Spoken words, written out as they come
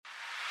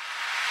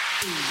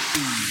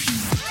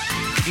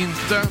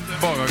Inte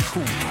bara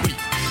koskit.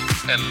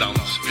 En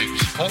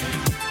landsbygdspodd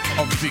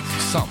Av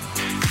Dixam.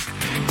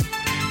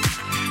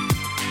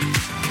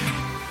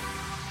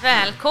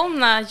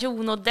 Välkomna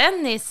Jon och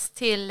Dennis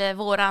till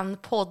våran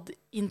podd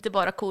Inte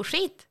bara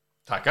koskit.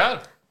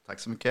 Tackar. Tack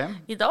så mycket.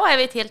 Idag är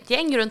vi ett helt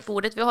gäng runt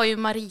bordet. Vi har ju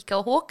Marika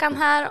och Håkan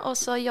här och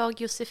så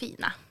jag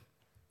Josefina.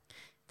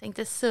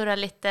 Tänkte surra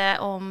lite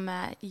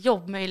om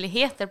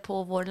jobbmöjligheter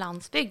på vår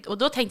landsbygd. Och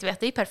då tänkte vi att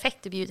det är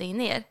perfekt att bjuda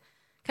in er.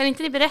 Kan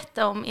inte ni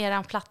berätta om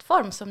er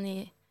plattform som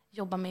ni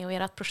jobbar med och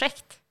ert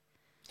projekt?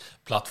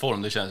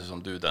 Plattform, det känns ju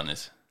som du,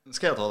 Dennis.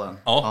 Ska jag ta den?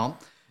 Ja.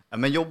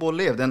 Men Jobba och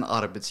Lev, det är en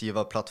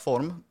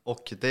arbetsgivarplattform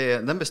och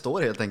den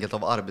består helt enkelt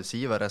av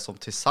arbetsgivare som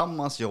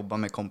tillsammans jobbar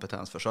med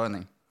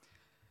kompetensförsörjning.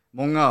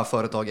 Många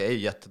företag är ju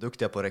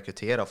jätteduktiga på att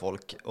rekrytera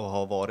folk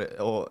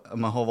och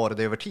man har varit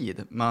det över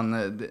tid.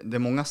 Men det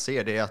många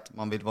ser det är att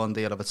man vill vara en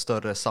del av ett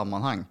större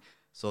sammanhang.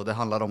 Så det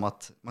handlar om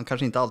att man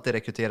kanske inte alltid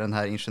rekryterar den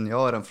här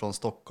ingenjören från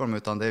Stockholm,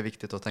 utan det är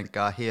viktigt att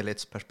tänka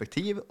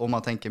helhetsperspektiv och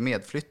man tänker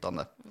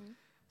medflyttande.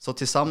 Så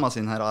tillsammans i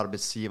den här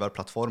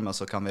arbetsgivarplattformen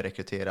så kan vi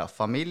rekrytera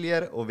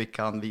familjer och vi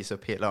kan visa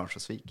upp hela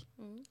Örnsköldsvik.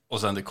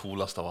 Och sen det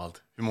coolaste av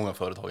allt. Hur många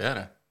företag är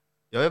det?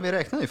 Ja, vi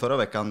räknade ju förra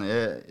veckan.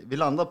 Vi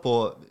landade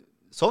på,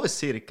 så har vi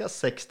cirka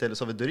 60 eller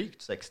så har vi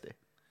drygt 60.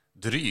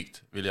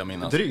 Drygt, vill jag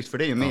minnas. Drygt, för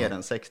det är ju mer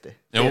än 60.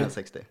 Jo, mer än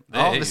 60. det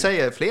Ja, är vi ju.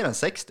 säger fler än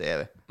 60 är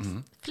vi.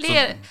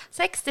 Fler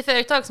 60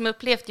 företag som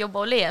upplevt Jobba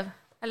och Lev.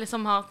 Eller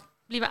som har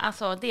blivit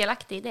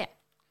delaktiga i det.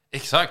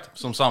 Exakt,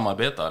 som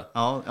samarbetar.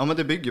 Ja, men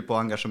det bygger på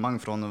engagemang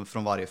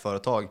från varje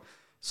företag.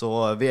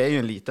 Så vi är ju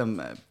en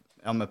liten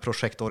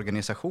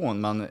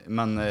projektorganisation,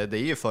 men det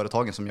är ju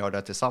företagen som gör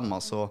det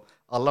tillsammans. Så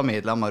alla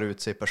medlemmar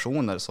utser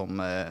personer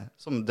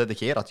som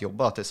dedikerat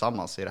jobbar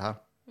tillsammans i det här.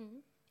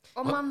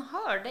 Om man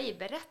hör dig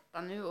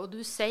berätta nu och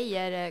du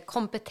säger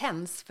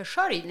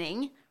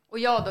kompetensförsörjning och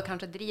jag då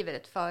kanske driver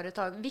ett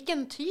företag,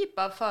 vilken typ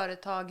av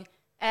företag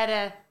är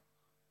det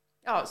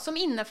som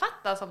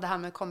innefattas av det här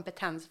med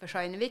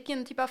kompetensförsörjning?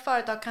 Vilken typ av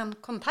företag kan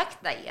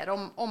kontakta er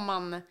om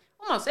man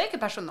söker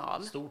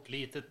personal? Stort,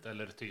 litet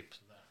eller typ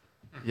sådär?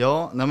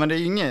 Ja, nej, men det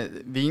är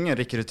vi är ingen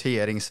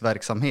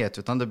rekryteringsverksamhet,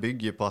 utan det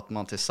bygger på att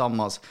man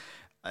tillsammans.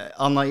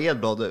 Anna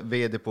Edblad,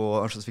 vd på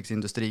Örnsköldsviks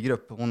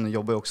industrigrupp, hon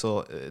jobbar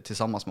också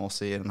tillsammans med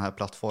oss i den här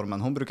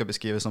plattformen. Hon brukar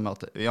beskriva som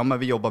att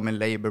vi jobbar med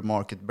labor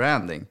market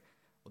branding.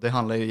 Och det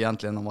handlar ju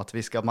egentligen om att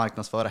vi ska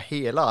marknadsföra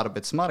hela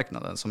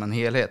arbetsmarknaden som en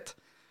helhet.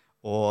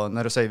 Och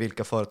när du säger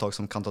vilka företag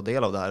som kan ta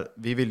del av det här,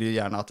 vi vill ju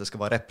gärna att det ska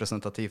vara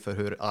representativt för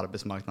hur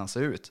arbetsmarknaden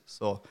ser ut.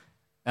 Så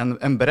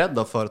en bredd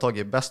av företag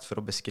är bäst för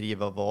att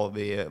beskriva vad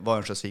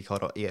Örnsköldsvik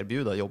har att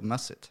erbjuda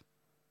jobbmässigt.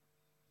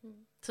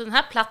 Så den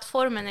här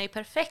plattformen är ju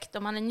perfekt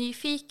om man är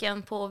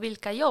nyfiken på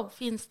vilka jobb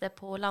finns det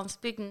på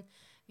landsbygden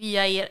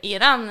via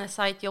eran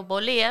sajt Jobba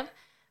och Lev.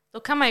 Då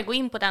kan man ju gå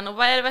in på den. Och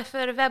vad är det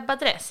för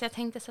webbadress? Jag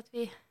tänkte så att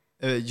vi...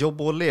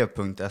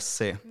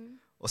 Jobbolev.se.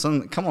 Och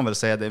sen kan man väl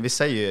säga det, vi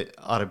säger ju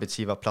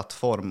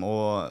arbetsgivarplattform,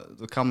 och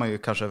då kan man ju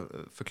kanske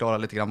förklara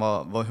lite grann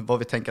vad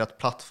vi tänker att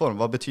plattform,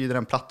 vad betyder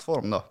en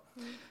plattform då?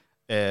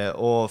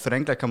 Och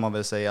förenklat kan man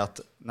väl säga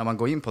att när man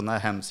går in på den här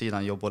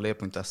hemsidan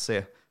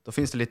jobbolev.se, då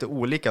finns det lite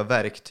olika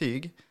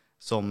verktyg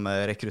som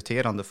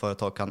rekryterande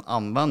företag kan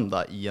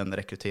använda i en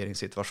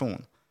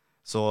rekryteringssituation.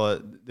 Så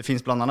det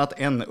finns bland annat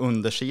en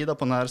undersida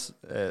på den här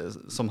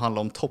som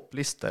handlar om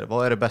topplistor.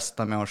 Vad är det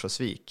bästa med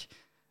Örnsköldsvik?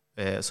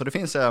 Så det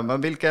finns,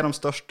 vilka är de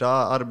största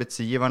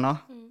arbetsgivarna?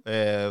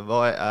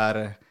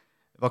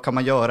 Vad kan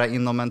man göra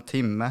inom en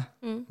timme?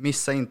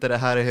 Missa inte det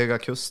här i Höga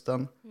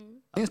Kusten.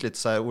 Det finns lite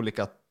så här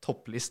olika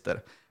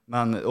topplistor.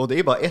 Och det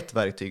är bara ett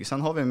verktyg.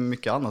 Sen har vi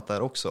mycket annat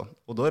där också.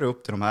 Och då är det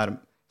upp till de här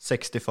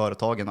 60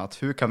 företagen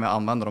att hur kan vi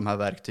använda de här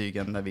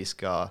verktygen när vi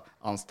ska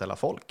anställa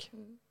folk?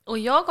 Och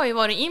jag har ju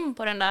varit in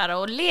på den där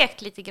och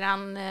lekt lite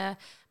grann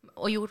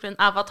och gjort en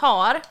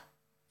avatar.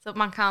 Så att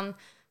man kan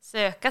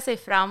söka sig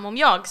fram. Om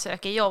jag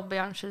söker jobb i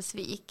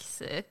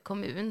Örnsköldsviks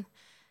kommun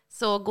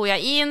så går jag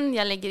in,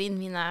 jag lägger in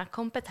mina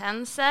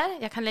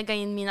kompetenser. Jag kan lägga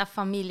in mina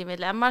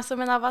familjemedlemmar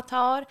som en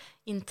avatar,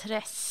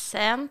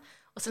 intressen.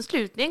 Och sen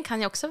slutligen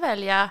kan jag också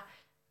välja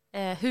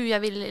hur jag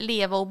vill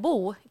leva och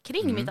bo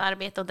kring mitt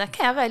arbete. Och där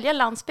kan jag välja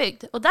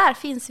landsbygd. Och där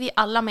finns vi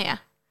alla med.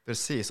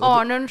 Precis.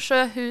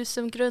 Arnönsjö,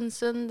 Husum,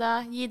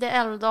 Grundsunda, Gide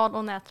Älvdal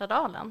och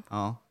Nätradalen.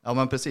 Ja,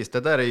 men precis.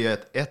 Det där är ju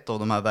ett av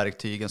de här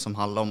verktygen som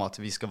handlar om att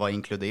vi ska vara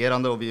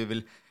inkluderande, och vi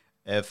vill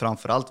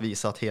framförallt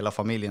visa att hela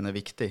familjen är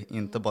viktig.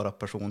 Inte bara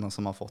personen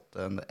som har fått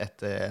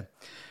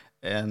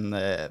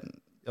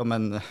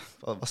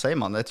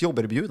ett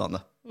jobberbjudande.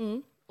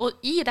 Och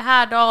i det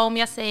här då, om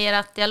jag säger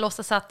att jag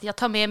låtsas att jag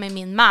tar med mig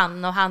min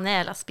man och han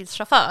är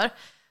lastbilschaufför,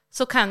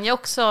 så kan jag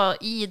också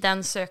i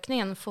den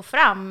sökningen få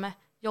fram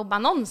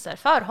jobbannonser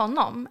för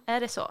honom. Är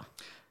det så?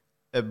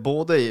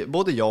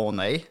 Både ja och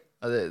nej.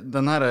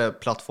 Den här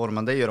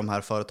plattformen, det är ju de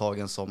här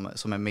företagen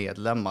som är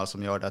medlemmar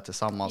som gör det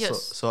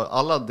tillsammans. Så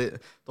alla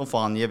de får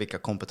ange vilka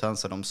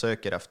kompetenser de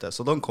söker efter.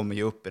 Så de kommer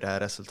ju upp i det här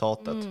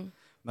resultatet.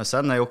 Men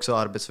sen är ju också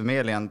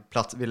Arbetsförmedlingen,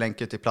 vi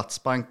länkar till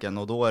Platsbanken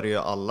och då är det ju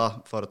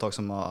alla företag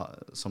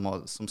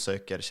som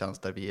söker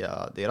tjänster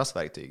via deras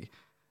verktyg.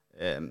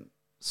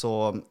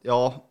 Så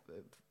ja,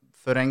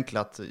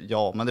 förenklat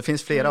ja, men det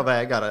finns flera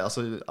vägar.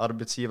 Alltså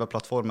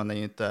arbetsgivarplattformen är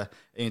ju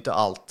inte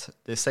allt.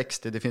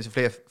 Det finns ju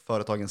fler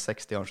företag än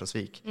 60 i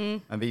Örnsköldsvik.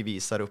 Men vi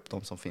visar upp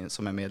de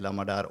som är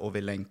medlemmar där och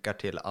vi länkar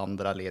till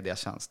andra lediga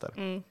tjänster.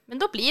 Men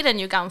då blir den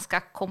ju ganska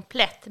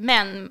komplett,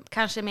 men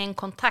kanske med en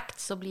kontakt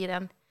så blir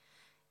den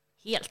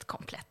helt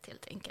komplett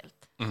helt enkelt.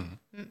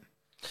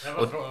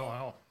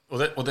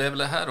 Och det är väl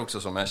det här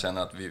också som jag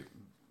känner att vi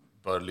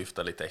bör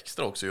lyfta lite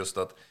extra också, just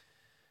att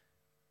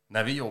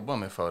när vi jobbar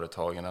med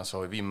företagen så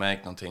har vi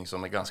märkt någonting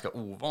som är ganska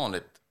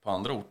ovanligt på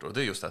andra orter, och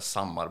det är just det här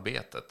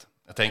samarbetet.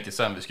 Jag tänkte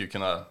sen vi skulle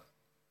kunna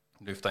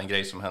lyfta en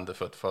grej som hände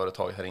för ett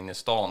företag här inne i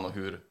stan och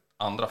hur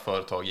andra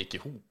företag gick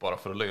ihop bara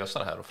för att lösa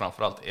det här, och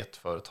framförallt ett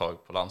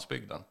företag på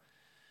landsbygden.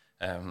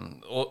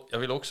 Och jag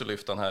vill också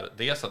lyfta den här,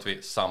 dels att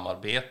vi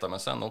samarbetar, men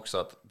sen också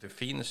att det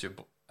finns ju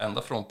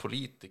ända från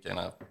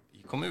politikerna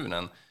i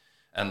kommunen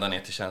ända ner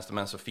till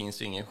tjänstemän, så finns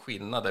det ingen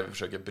skillnad där vi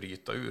försöker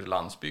bryta ur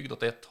landsbygd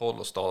åt ett håll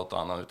och stad åt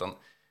annat, utan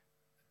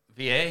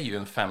vi är ju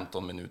en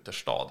 15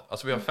 minuters stad.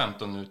 Alltså vi har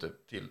 15 minuter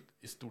till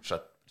i stort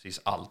sett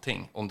precis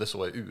allting, om det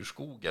så är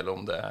urskog eller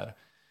om det är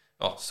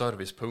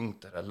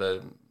servicepunkter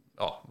eller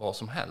vad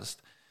som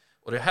helst.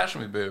 Och det är här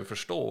som vi behöver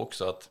förstå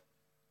också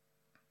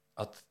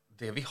att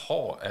det vi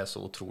har är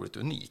så otroligt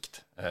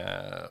unikt.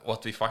 Och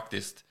att vi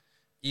faktiskt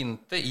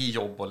inte i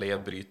jobb och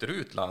lev bryter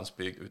ut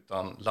landsbygd,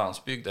 utan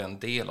landsbygd är en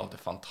del av det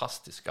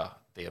fantastiska,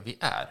 det vi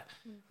är.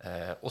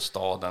 Och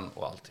staden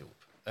och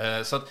alltihop.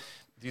 Så att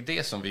det är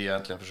det som vi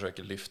egentligen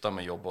försöker lyfta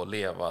med Jobba och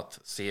leva, att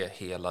se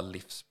hela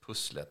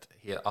livspusslet,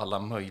 alla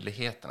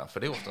möjligheterna. För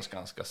det är oftast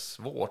ganska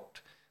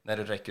svårt när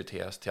det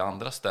rekryteras till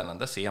andra ställen.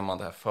 Där ser man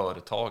det här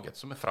företaget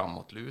som är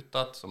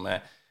framåtlutat, som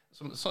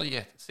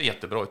ser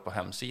jättebra ut på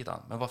hemsidan.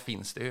 Men vad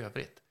finns det i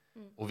övrigt?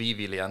 Och vi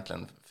vill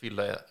egentligen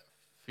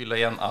fylla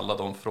igen alla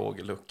de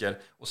frågeluckor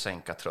och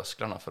sänka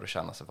trösklarna för att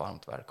känna sig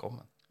varmt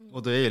välkommen.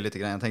 Och det är ju lite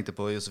grann, jag tänkte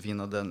på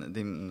Josefina,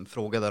 din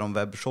fråga där om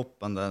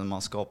webbshoppen där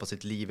man skapar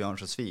sitt liv i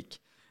Örnsköldsvik.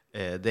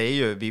 Det är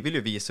ju, vi vill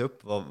ju visa upp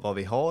vad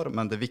vi har,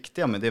 men det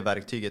viktiga med det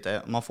verktyget är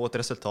att man får ett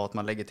resultat,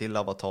 man lägger till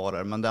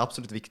avatarer, men det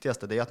absolut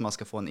viktigaste är att man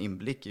ska få en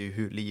inblick i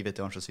hur livet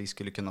i Örnsköldsvik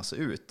skulle kunna se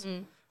ut.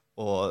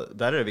 Och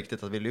där är det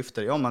viktigt att vi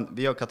lyfter,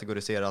 vi har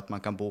kategoriserat att man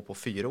kan bo på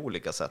 4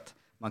 olika sätt.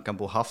 Man kan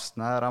bo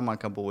havsnära, man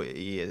kan bo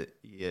i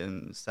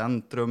en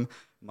centrum,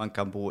 man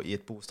kan bo i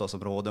ett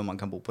bostadsområde och man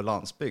kan bo på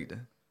landsbygd.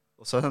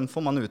 Och sen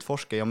får man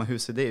utforska, men hur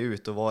ser det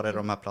ut och var är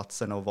de här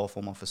platserna och vad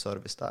får man för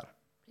service där?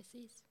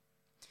 Precis.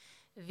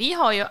 Vi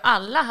har ju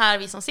alla här,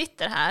 vi som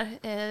sitter här,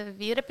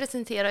 vi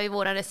representerar ju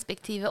våra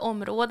respektive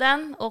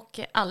områden och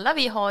alla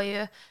vi har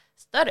ju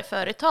större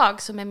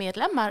företag som är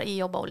medlemmar i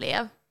Jobba och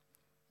lev.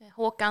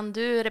 Håkan,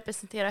 du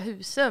representerar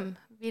Husum.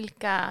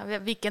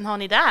 Vilken har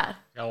ni där?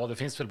 Ja, det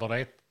finns väl bara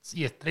ett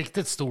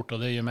riktigt stort och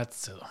det är ju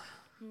Metse då.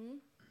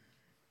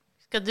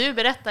 Ska du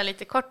berätta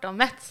lite kort om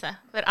Metse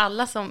för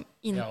alla som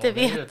inte vet?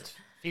 Det är ju ett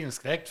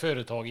finskägt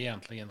företag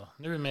egentligen då.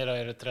 Numera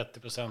är det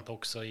 30%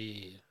 också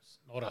i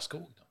norra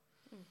skog då.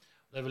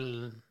 Det är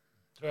väl,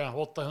 tror jag,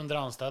 800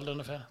 anställda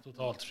ungefär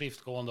totalt,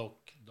 skiftgående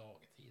och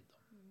dagtid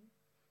då.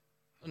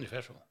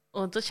 Ungefär så.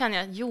 Och då känner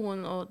jag att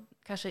Jon och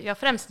kanske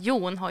främst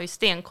Jon har ju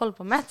stenkoll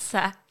på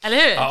Metse, eller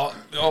hur? Ja,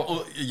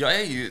 och jag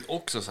är ju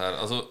också så här,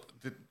 alltså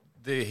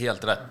det är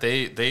helt rätt.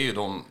 Det är ju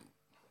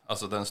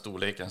den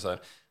storleken så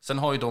här. Sen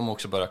har ju de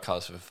också börjat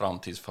kalla sig för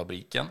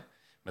framtidsfabriken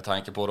med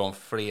tanke på de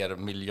fler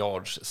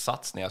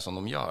miljardssatsningar som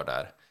de gör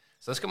där.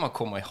 Sen ska man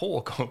komma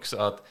ihåg också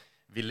att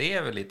vi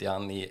lever lite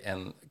grann i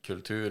en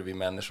kultur, vi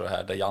människor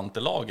här, där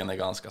jantelagen är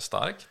ganska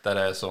stark. Där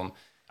det är som,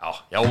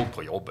 jag åker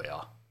på jobbet,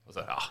 och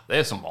så, det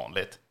är som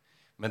vanligt.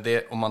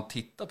 Men om man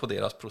tittar på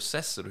deras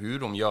processer och hur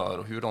de gör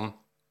och hur de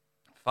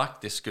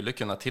faktiskt skulle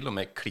kunna till och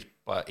med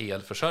klippa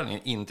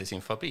elförsörjningen in till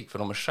sin fabrik, för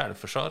de är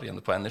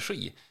självförsörjande på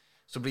energi,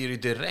 så blir det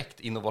direkt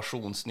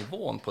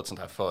innovationsnivån på ett sånt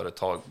här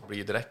företag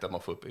blir direkt att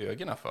man får upp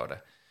ögonen för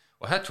det.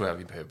 Och här tror jag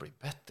vi behöver bli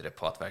bättre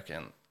på att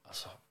verkligen,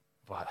 alltså,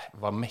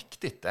 vad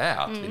mäktigt det är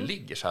att vi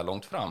ligger så här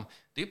långt fram.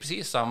 Det är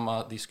precis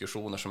samma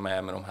diskussioner som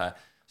är med de här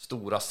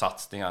stora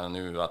satsningarna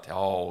nu, att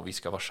vi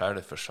ska vara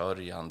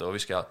självförsörjande och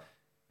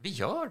vi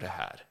gör det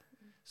här.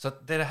 Så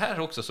att det är det här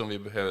också som vi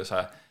behöver så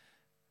här,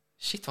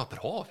 shit vad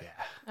bra vi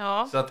är.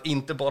 Ja. Så att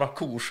inte bara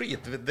koskit,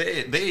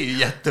 det är ju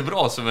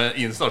jättebra som en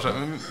instart.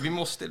 Vi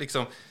måste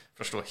liksom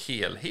förstå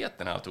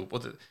helheten här alltihop.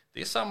 Och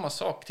det är samma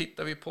sak,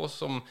 tittar vi på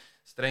som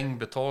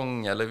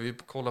strängbetong eller vi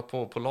kollar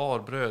på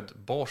Polarbröd,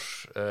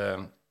 Bosch,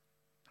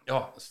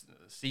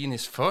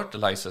 Sinis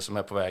Fertilizer som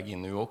är på väg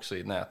in nu också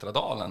i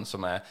Nätradalen,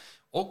 som är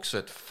också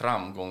ett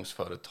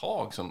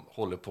framgångsföretag som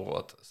håller på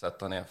att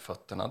sätta ner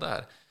fötterna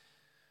där.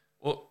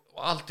 Och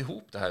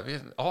alltihop det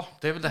här,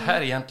 det är väl det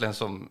här egentligen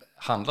som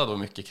handlar då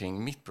mycket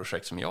kring mitt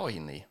projekt som jag är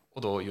inne i.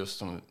 Och då just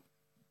som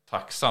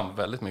tacksam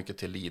väldigt mycket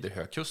till Lider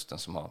Högkusten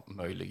som har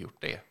möjliggjort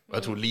det. Och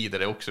jag tror Lider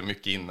är också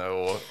mycket inne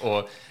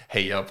och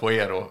hejar på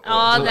er.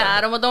 Ja, det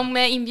är de. Och de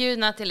är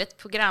inbjudna till ett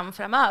program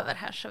framöver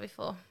här. Så vi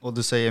får... Och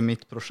du säger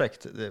mitt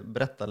projekt.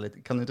 Berätta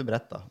lite. Kan du inte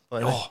berätta?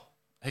 Vad är det? Ja,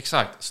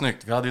 exakt.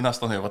 Snyggt. Vi hade ju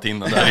nästan övat in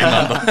den där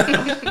innan. Då.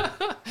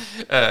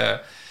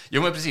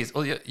 Jo, men precis.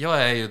 Och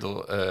jag är ju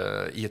då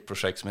i ett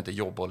projekt som heter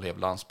Jobba och lev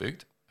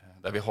landsbygd.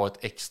 Där vi har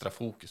ett extra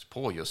fokus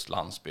på just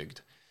landsbygd.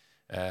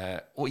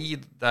 Och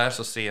där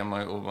så ser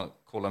man och man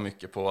kollar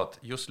mycket på att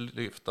just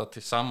lyfta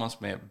tillsammans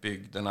med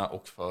bygderna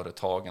och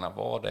företagarna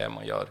vad det är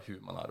man gör, hur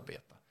man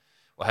arbetar.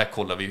 Och här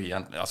kollar vi ju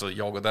egentligen, alltså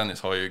jag och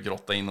Dennis har ju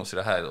grottat in oss i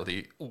det här och det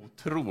är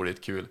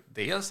otroligt kul.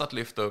 Dels att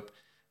lyfta upp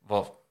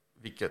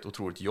vilket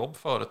otroligt jobb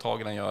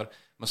företagarna gör,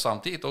 men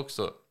samtidigt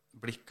också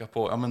blicka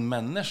på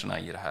människorna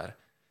i det här.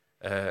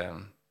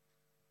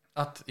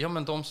 Att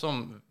de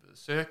som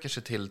söker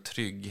sig till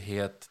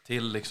trygghet,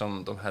 till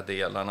liksom de här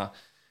delarna,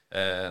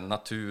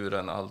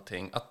 naturen,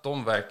 allting, att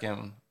de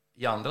verkligen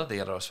i andra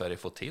delar av Sverige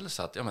får till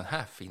så att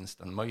här finns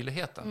den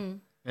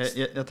möjligheten.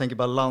 Jag tänker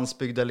bara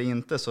landsbygd eller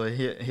inte, så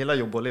hela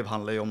Jobb och lev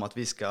handlar ju om att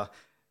vi ska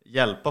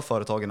hjälpa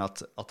företagen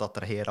att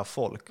attrahera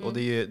folk. Och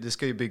det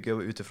ska ju bygga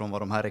utifrån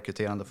vad de här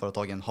rekryterande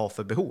företagen har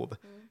för behov.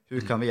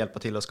 Hur kan vi hjälpa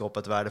till att skapa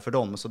ett värde för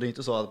dem? Så det är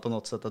inte så att på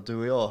något sätt att du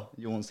och jag,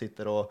 Jon,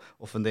 sitter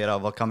och funderar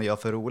vad kan vi göra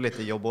för roligt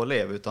i Jobb och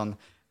lev, utan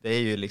det är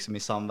ju liksom i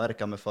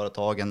samverkan med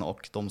företagen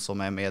och de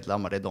som är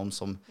medlemmar, det är de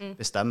som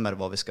bestämmer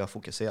vad vi ska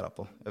fokusera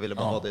på. Jag ville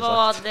bara ha det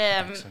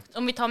sagt.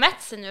 Om vi tar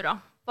Metsi nu då,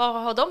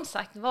 vad har de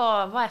sagt?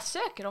 Vad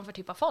söker de för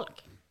typ av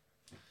folk?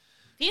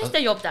 Finns det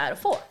jobb där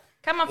att få?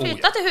 Kan man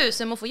flytta till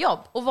Husum och få jobb?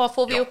 Och vad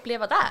får vi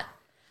uppleva där?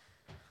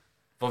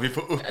 Vad vi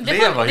får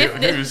uppleva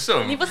i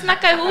Husum? Ni får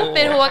snacka ihop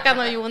er, Håkan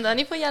och Jon.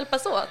 Ni får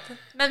hjälpas åt.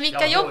 Men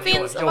vilka jobb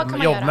finns och vad kan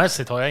man göra?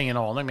 Jobbmässigt har jag ingen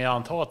aning, men jag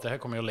antar att det här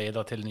kommer att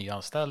leda till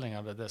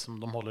nyanställningar. Det som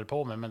de håller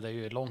på med, men det är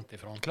ju långt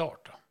ifrån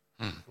klart.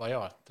 Vad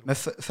jag tror. Men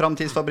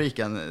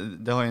framtidsfabriken,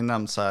 det har ju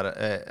nämnts här.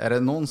 Är det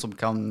någon som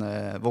kan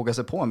våga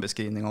sig på en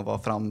beskrivning av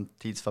vad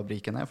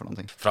framtidsfabriken är för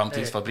någonting?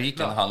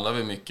 Framtidsfabriken handlar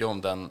väl mycket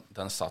om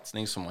den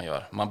satsning som man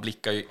gör. Man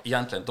blickar ju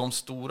egentligen, de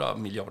stora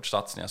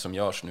miljardsatsningar som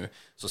görs nu,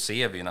 så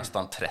ser vi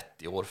nästan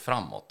 30 år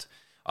framåt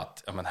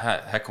att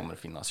här kommer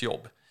det finnas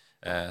jobb.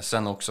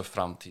 Sen också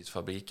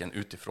framtidsfabriken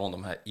utifrån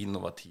de här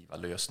innovativa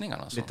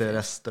lösningarna. Lite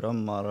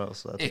restströmmar och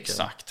så.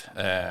 Exakt.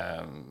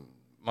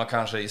 Man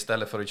kanske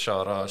istället för att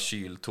köra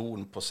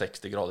kyltorn på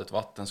 60-gradigt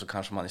vatten så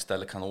kanske man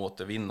istället kan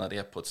återvinna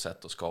det på ett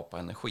sätt att skapa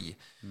energi.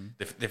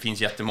 Det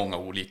finns jättemånga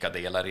olika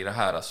delar i det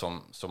här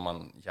som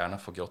man gärna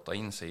får grotta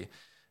in sig i.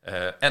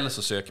 Eller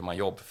så söker man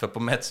jobb. För på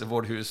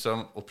Metsevård,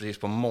 Husum och precis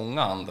på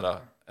många andra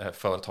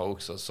företag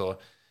också så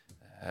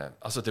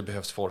alltså det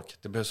behövs folk.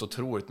 Det behövs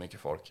otroligt mycket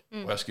folk.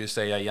 Och jag skulle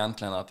säga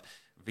egentligen att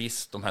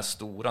visst, de här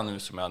stora nu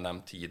som jag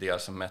nämnt tidigare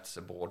som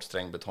Metseboard,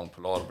 Strängbetong,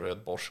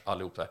 Polarbröd, Bosch,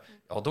 allihop där,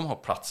 de har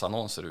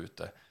platsannonser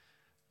ute.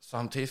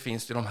 Samtidigt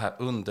finns det de här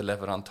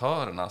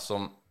underleverantörerna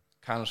som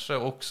kanske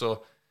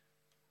också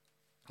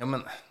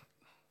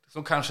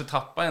som kanske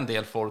tappar en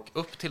del folk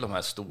upp till de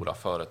här stora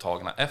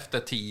företagen. Efter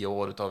 10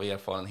 år av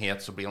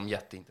erfarenhet så blir de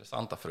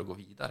jätteintressanta för att gå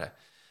vidare.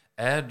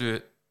 Är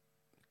du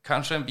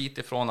kanske en bit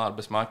ifrån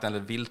arbetsmarknaden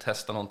eller vill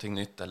testa någonting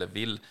nytt eller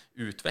vill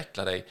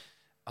utveckla dig,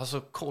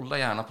 alltså kolla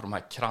gärna på de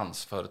här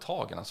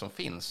kransföretagen som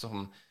finns,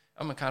 som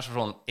kanske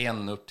från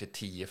 1 upp till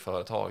 10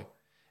 företag.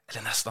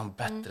 Eller nästan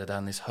bättre,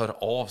 Dennis, hör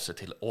av sig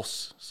till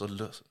oss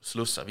så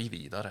slussar vi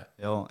vidare.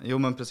 Ja, jo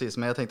men precis.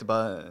 Men jag tänkte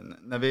bara,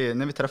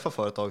 när vi träffar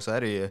företag så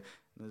är det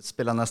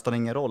spelar nästan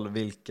ingen roll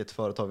vilket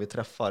företag vi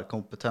träffar.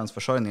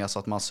 Kompetensförsörjning, alltså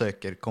att man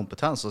söker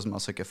kompetens och man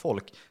söker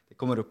folk. Det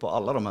kommer upp på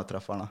alla de här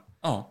träffarna.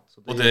 Ja,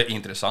 och det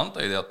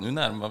intressanta är det att nu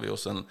närmar vi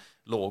oss en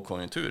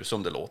lågkonjunktur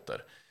som det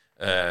låter.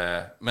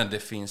 Men det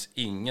finns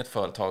inget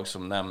företag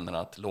som nämner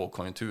att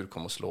lågkonjunktur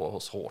kommer att slå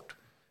oss hårt.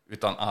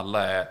 Utan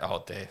alla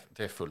det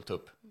är fullt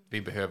upp.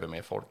 Vi behöver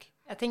mer folk.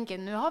 Jag tänker,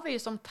 nu har vi ju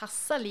som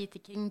tassar lite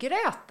kring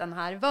gröten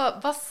här.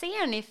 Vad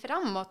ser ni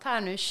framåt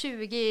här nu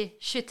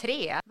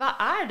 2023? Vad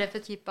är det för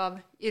typ av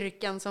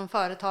yrken som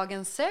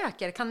företagen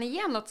söker? Kan ni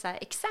ge något så här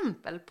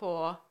exempel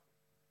på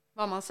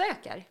vad man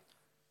söker?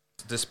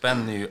 Det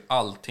spänner ju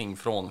allting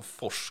från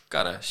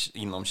forskare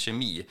inom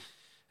kemi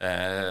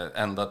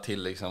ända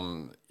till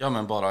liksom,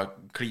 bara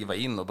kliva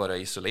in och börja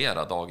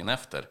isolera dagen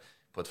efter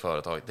på ett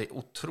företag. Det är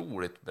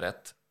otroligt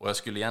brett. Och jag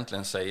skulle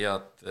egentligen säga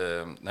att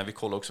när vi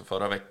kollade också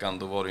förra veckan,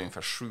 då var det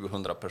ungefär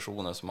 700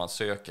 personer som man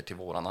söker till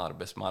våran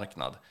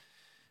arbetsmarknad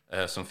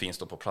som finns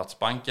då på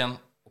Platsbanken.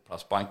 Och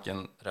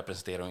Platsbanken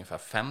representerar ungefär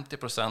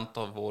 50%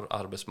 av vår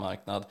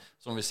arbetsmarknad.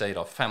 Som vi säger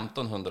då,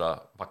 1500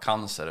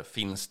 vakanser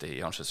finns det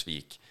i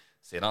Örnsköldsvik.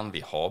 Sedan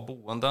vi har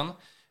boenden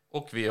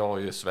och vi har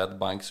ju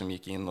Swedbank som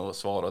gick in och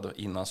svarade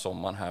innan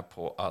sommaren här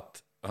på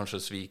att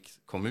Örnsköldsvik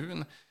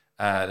kommun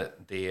är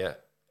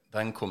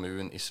den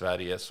kommun i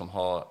Sverige som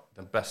har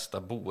den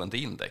bästa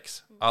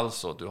boendeindex.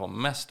 Alltså, du har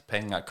mest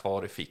pengar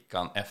kvar i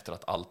fickan efter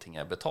att allting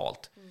är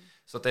betalt.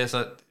 Så att det är så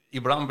att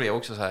ibland blir jag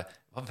också så här,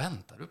 vad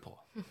väntar du på?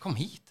 Kom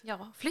hit.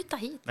 Ja, flytta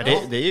hit. Men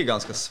det är ju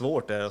ganska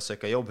svårt där att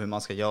söka jobb, hur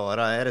man ska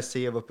göra. Är det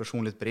CV och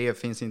personligt brev,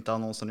 finns inte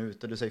annonsen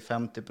ute. Du säger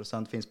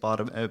 50% finns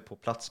på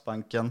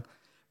Platsbanken.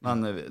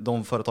 Men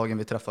de företagen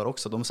vi träffar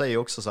också, de säger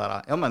också så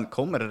här, ja men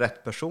kommer det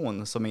rätt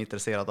person som är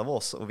intresserad av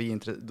oss och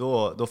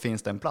då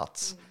finns det en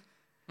plats.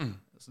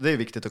 Så det är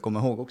viktigt att komma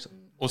ihåg också.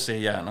 Och se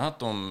gärna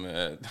att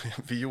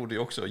vi gjorde ju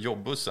också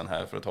jobbbussen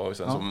här för ett tag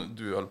sedan som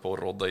du höll på att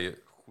rodda i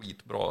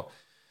skitbra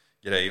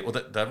grej. Och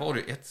där var det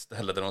ju ett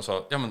ställe där de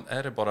sa, ja men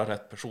är det bara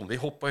rätt person? Vi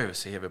hoppar över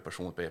CV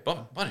personligt,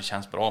 bara det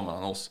känns bra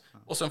mellan oss.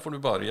 Och sen får du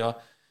börja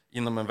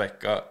inom en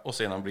vecka och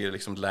sedan blir det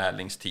liksom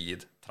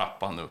lärlingstid,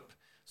 trappan upp.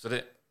 Så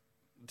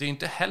det är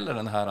inte heller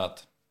den här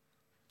att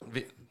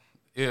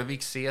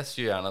Övik ses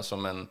ju gärna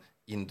som en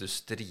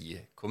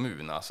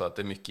industrikommun, alltså att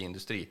det är mycket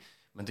industri.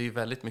 Men det är ju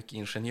väldigt mycket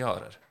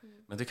ingenjörer.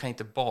 Men det kan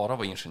inte bara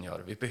vara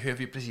ingenjörer. Vi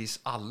behöver ju precis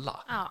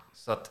alla. Ja.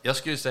 Så att jag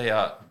skulle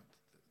säga,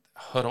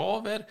 hör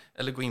av er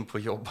eller gå in på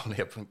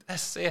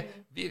jobbmöjligheter.se.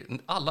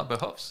 Alla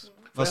behövs.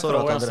 Får jag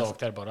fråga en sak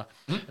där bara?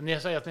 Ni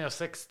säger att ni har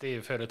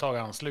 60 företag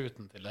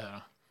ansluten till det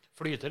här.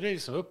 Flyter det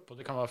liksom upp och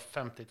det kan vara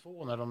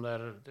 52 när de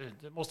där...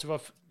 Det måste vara...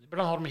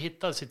 Ibland har de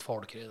hittat sitt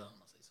folk redan.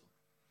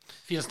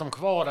 Finns de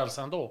kvar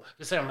alltså ändå?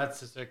 Vi säger om ett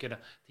söker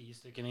 10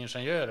 stycken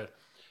ingenjörer.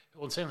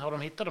 Och sen har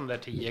de hittat de där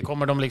 10.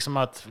 Kommer de liksom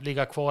att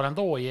ligga kvar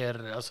ändå i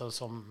er, alltså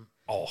som...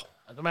 Ja,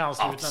 de är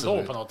anslutna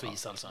ändå på något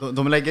vis alltså.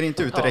 De lägger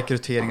inte ut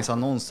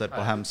rekryteringsannonser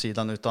på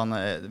hemsidan, utan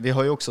vi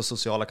har ju också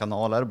sociala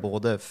kanaler,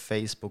 både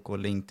Facebook och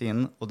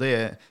LinkedIn. Och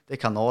det är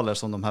kanaler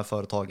som de här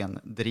företagen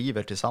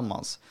driver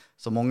tillsammans.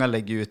 Så många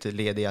lägger ut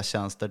lediga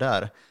tjänster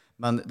där.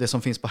 Men det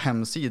som finns på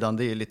hemsidan,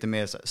 det är lite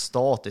mer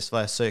statiskt.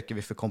 Vad söker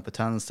vi för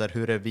kompetenser?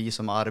 Hur är vi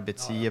som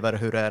arbetsgivare?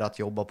 Hur är det att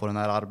jobba på den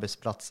här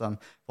arbetsplatsen?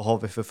 Vad har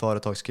vi för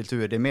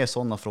företagskultur? Det är mer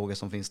sådana frågor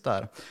som finns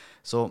där.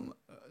 Så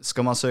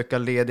ska man söka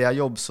lediga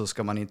jobb så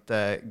ska man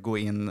inte gå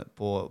in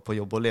på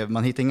Jobb och lev.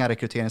 Man hittar inga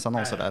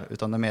rekryteringsannonser där,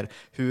 utan det är mer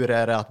hur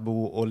är det att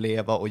bo och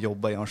leva och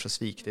jobba i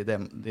Örnsköldsvik. Det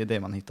är det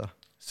man hittar.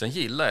 Sen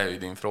gillar jag ju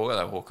din fråga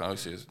där, Håkan.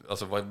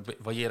 Alltså,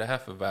 vad ger det här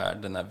för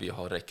värde när vi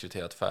har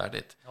rekryterat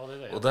färdigt? Ja, det är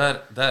det. Och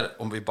där,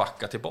 om vi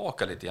backar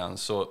tillbaka lite grann,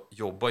 så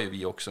jobbar ju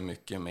vi också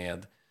mycket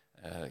med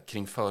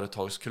kring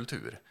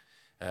företagskultur.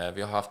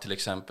 Vi har haft till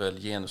exempel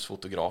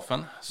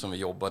genusfotografen som vi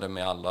jobbade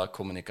med alla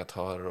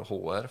kommunikatörer och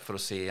HR för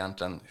att se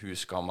egentligen hur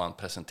ska man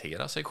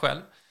presentera sig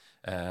själv.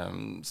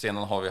 Sedan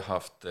har vi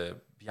haft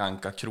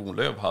Bianca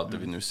Kronlöv hade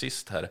vi nu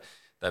sist här,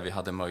 där vi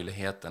hade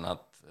möjligheten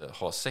att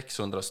ha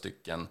 600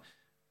 stycken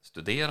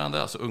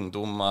studerande, alltså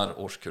ungdomar,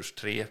 årskurs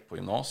 3 på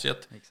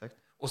gymnasiet. Exakt.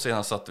 Och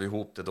sedan satte vi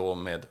ihop det då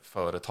med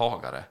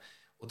företagare.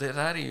 Och det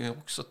där är ju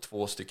också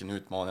 2 stycken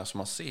utmaningar som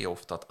man ser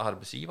ofta, att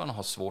arbetsgivarna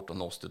har svårt att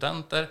nå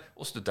studenter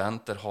och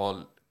studenter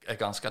är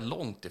ganska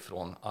långt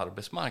ifrån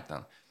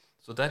arbetsmarknaden.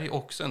 Så där är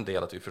också en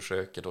del att vi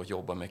försöker då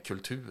jobba med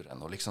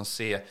kulturen och liksom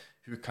se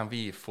hur kan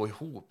vi få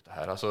ihop det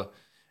här. Alltså,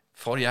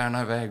 far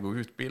gärna iväg och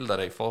utbilda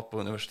dig, far på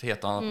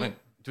universitet och annat, men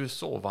du är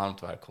så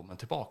varmt välkommen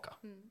tillbaka.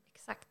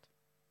 Exakt.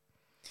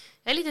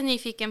 Jag är lite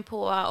nyfiken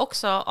på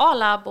också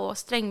A-lab och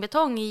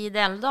strängbetong i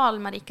Dälldal,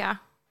 Marika.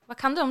 Vad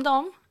kan du om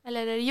dem?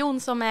 Eller är det Jon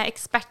som är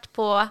expert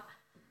på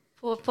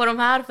de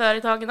här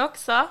företagen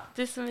också?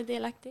 Du som är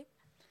delaktig.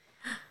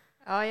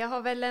 Ja, jag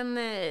har väl en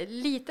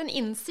liten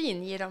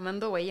insyn i dem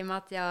ändå, i och med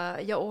att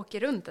jag åker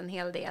runt en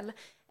hel del.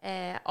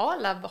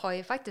 A-lab har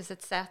ju faktiskt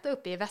ett säte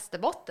uppe i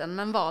Västerbotten,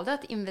 men valde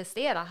att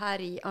investera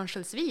här i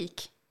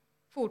Örnsköldsvik.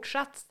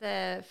 Fortsatt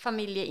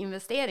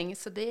familjeinvestering,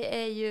 så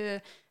det är ju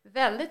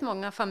väldigt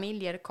många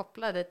familjer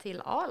kopplade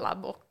till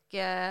A-lab. Och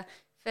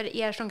för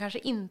er som kanske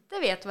inte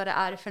vet vad det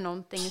är för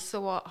någonting,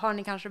 så har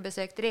ni kanske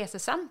besökt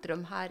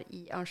Resecentrum här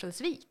i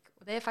Örnsköldsvik.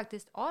 Och det är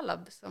faktiskt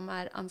A-lab som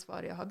är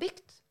ansvarig och har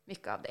byggt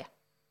mycket av det.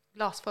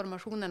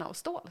 Glasformationerna och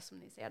stål som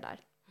ni ser där.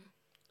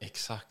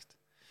 Exakt.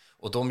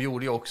 Och de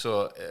gjorde ju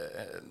också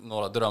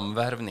några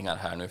drömvärvningar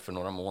här nu för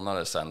några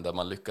månader sedan, där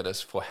man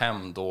lyckades få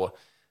hem då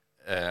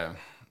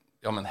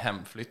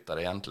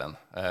hemflyttare egentligen,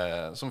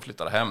 som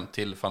flyttar hem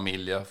till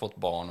familjer, fått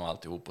barn och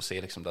alltihop, och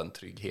ser liksom den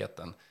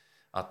tryggheten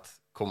att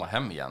komma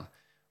hem igen.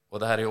 Och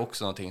det här är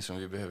också någonting som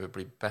vi behöver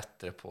bli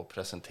bättre på att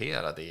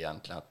presentera, det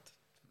egentligen,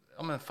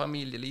 att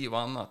familjeliv och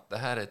annat, det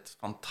här är ett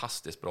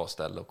fantastiskt bra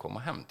ställe att komma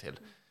hem till.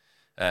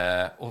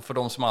 Och för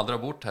de som aldrig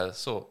har bort här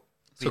så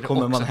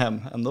kommer man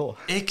hem ändå.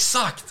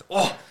 Exakt!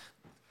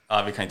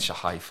 Vi kan inte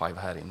köra high five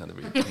här inne, det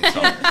blir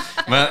pinsamt.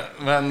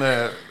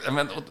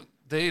 men och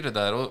det är ju det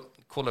där. Och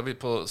kollar vi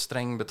på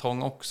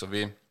strängbetong också,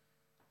 vi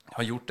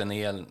har gjort en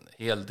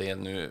hel del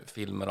nu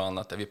filmer och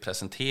annat där vi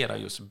presenterar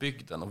just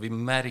bygden, och vi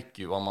märker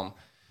ju vad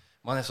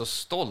man är så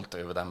stolt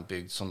över den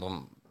bygd som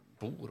de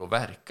bor och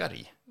verkar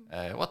i,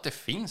 och att det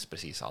finns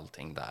precis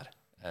allting där.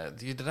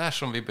 Det är ju det där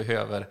som vi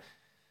behöver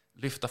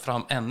lyfta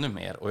fram ännu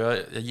mer, och jag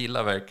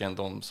gillar verkligen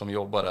de som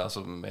jobbar där, alltså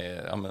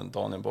med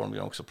Daniel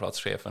Bormgren, också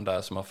platschefen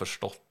där, som har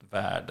förstått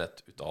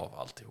värdet utav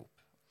alltihop.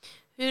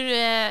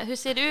 Hur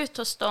ser det ut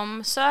hos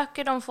dem?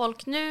 Söker de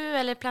folk nu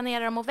eller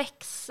planerar de att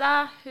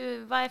växa?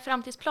 Vad är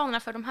framtidsplanerna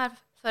för de här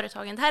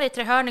företagen? Det här är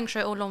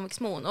Trehörningsjö och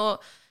Långviksmon,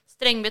 och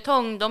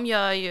strängbetong, de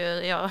gör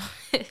ju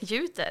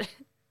gjuter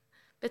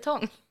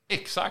betong.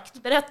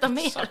 Exakt. Berätta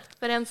mer Exakt.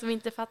 för en som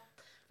inte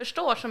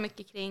förstår så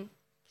mycket kring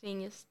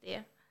just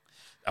det.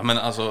 Ja, men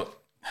alltså,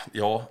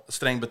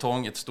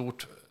 strängbetong, ett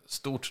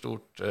stort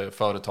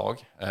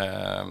företag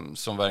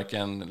som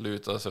verkligen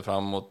lutar sig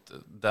framåt.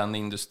 Den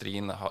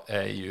industrin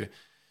är ju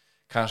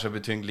kanske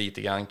betyngd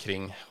lite grann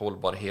kring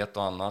hållbarhet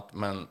och annat,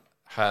 men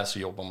här så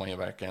jobbar man ju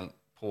verkligen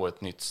på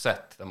ett nytt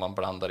sätt där man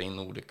blandar in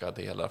olika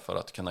delar för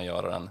att kunna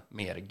göra den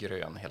mer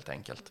grön helt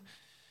enkelt.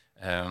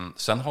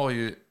 Sen har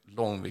ju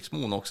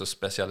Långviksmon också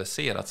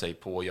specialiserat sig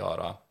på att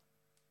göra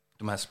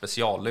de här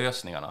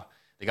speciallösningarna.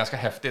 Det är ganska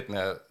häftigt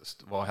när jag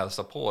var och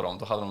hälsade på dem.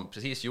 Då hade de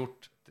precis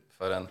gjort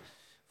för en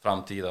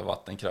framtida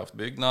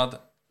vattenkraftbyggnad.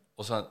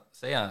 Och så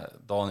säger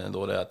Daniel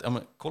då det att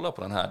kolla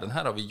på den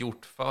här har vi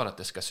gjort för att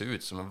det ska se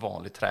ut som en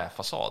vanlig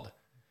träfasad.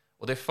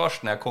 Och det är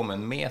först när jag kommer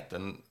en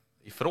meter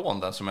ifrån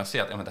den som jag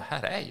ser att det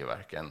här är ju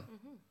verkligen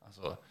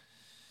alltså,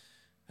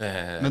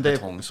 Men det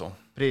betong så.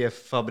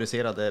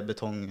 Prefabricerade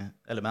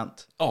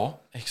betongelement. Ja,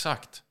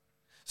 exakt.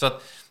 Så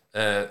att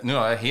nu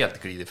har jag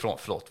helt glidit ifrån,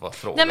 förlåt, vad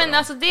frågan? Nej, men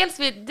alltså dels,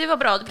 det var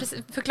bra, du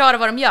förklarar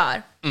vad de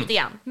gör lite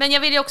grann. Men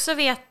jag vill ju också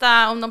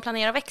veta om de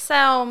planerar att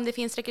växa, om det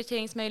finns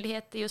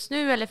rekryteringsmöjligheter just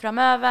nu eller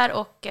framöver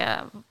och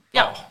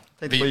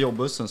Tänkte på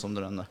jobbussen som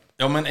du nämnde.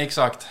 Ja, men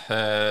exakt.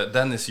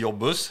 Dennis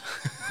jobbuss.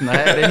 Nej,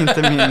 det är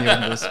inte min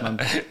jobbuss, men...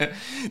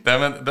 Nej,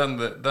 men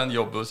den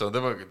jobbussen, det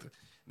var...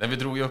 När vi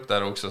drog upp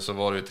där också så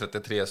var det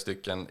 33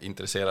 stycken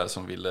intresserade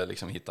som ville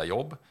liksom hitta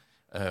jobb.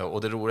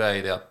 Och det roliga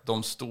är det att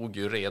de stod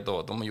ju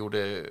redo. De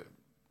gjorde...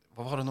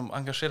 Vad var det? De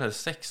engagerade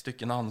 6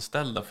 stycken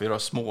anställda för att göra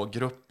små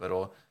grupper.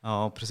 Och...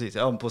 Ja, precis.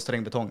 Ja, på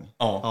strängbetong.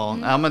 Ja.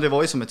 Ja, men det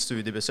var ju som ett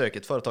studiebesök,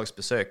 ett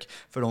företagsbesök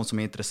för de som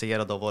är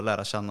intresserade av att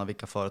lära känna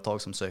vilka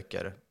företag som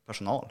söker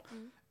personal.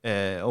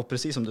 Och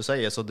precis som du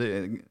säger, så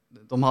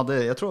de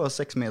hade, jag tror det var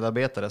 6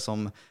 medarbetare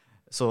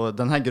så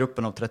den här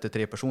gruppen av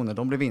 33 personer,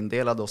 de blev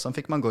indelade och sen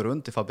fick man gå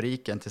runt i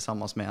fabriken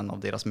tillsammans med en av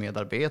deras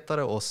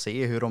medarbetare och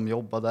se hur de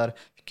jobbar där.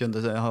 Vi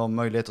kunde ha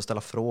möjlighet att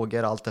ställa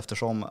frågor allt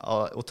eftersom.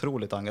 Ja,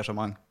 otroligt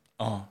engagemang.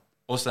 Ja,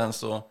 och sen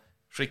så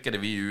skickade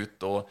vi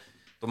ut och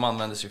de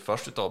användes ju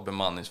först av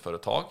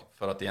bemanningsföretag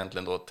för att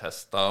egentligen då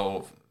testa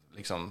och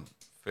liksom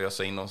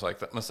fösa in och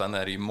sagt, men sen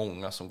är det ju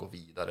många som går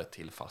vidare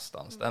till fast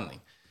anställning.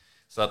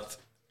 Så att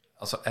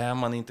alltså är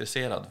man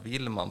intresserad,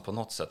 vill man på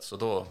något sätt, så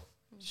då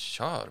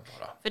kör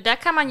bara. För där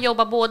kan man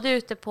jobba både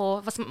ute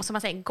på vad som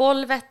man säger,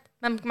 golvet,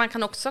 men man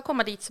kan också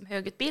komma dit som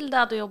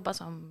högutbildad och jobba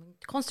som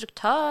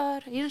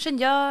konstruktör,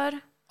 ingenjör.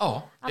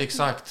 Ja,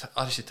 exakt.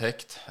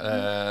 Arkitekt.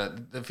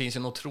 Det finns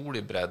en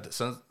otrolig bredd.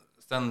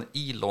 Sen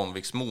i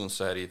Långviksmon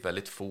så är det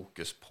väldigt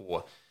fokus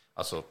på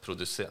alltså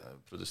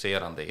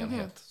producerande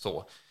enhet.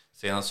 Så.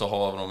 Sedan så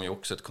har de ju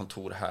också ett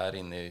kontor här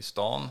inne i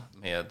stan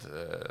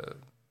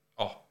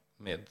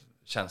med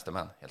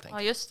tjänstemän helt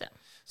enkelt. Ja, just det.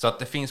 Så att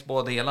det finns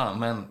båda delarna,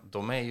 men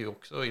de är ju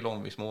också i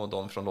Långviksmon och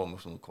de från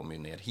Långviksmon kommer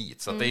ju ner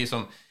hit. Så att det är ju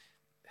som,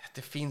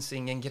 det finns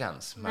ingen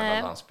gräns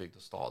mellan landsbygd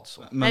och stad.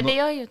 Så. Nej, det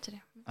gör ju inte det.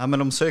 Ja, men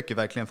de söker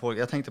verkligen folk.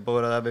 Jag tänkte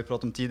på det där vi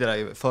pratade om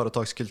tidigare,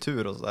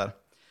 företagskultur och sådär.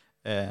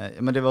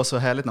 Men det var så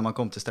härligt när man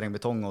kom till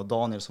strängbetong och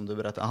Daniel som du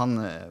berättade,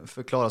 han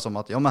förklarar som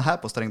att men här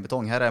på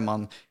strängbetong, här är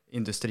man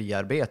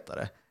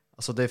industriarbetare.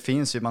 Alltså det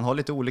finns ju, man har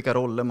lite olika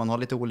roller, man har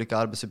lite olika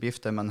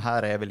arbetsuppgifter, men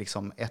här är vi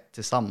liksom ett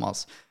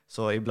tillsammans.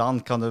 Så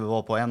ibland kan det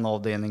vara på en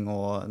avdelning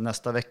och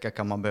nästa vecka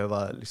kan man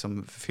behöva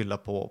liksom fylla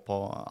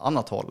på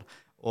annat håll.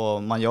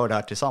 Och man gör det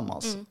här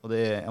tillsammans. Och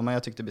det,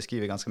 jag tyckte det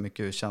beskriver ganska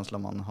mycket hur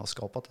känslan man har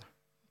skapat det.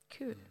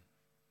 Kul.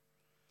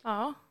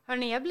 Ja.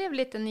 Hörrni, jag blev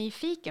lite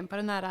nyfiken på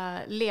den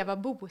här Leva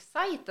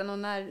Bo-sajten och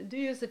när du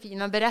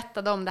Josefina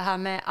berättade om det här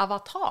med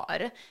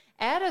avatar.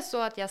 Är det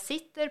så att jag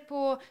sitter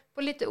på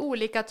lite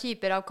olika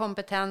typer av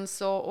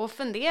kompetens och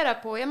funderar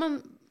på,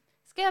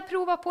 ska jag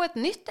prova på ett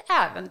nytt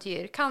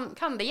äventyr?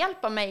 Kan det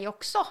hjälpa mig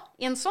också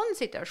i en sån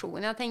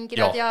situation? Jag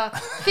tänker att jag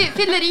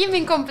fyller i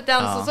min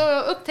kompetens och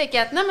så upptäcker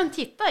jag att nej men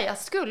titta, jag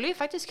skulle ju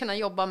faktiskt kunna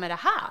jobba med det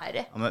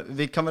här. Ja, men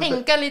vi kan väl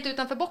tänka lite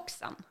utanför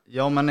boxen.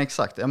 Ja, men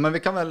exakt. Ja, men vi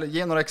kan väl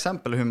ge några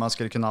exempel hur man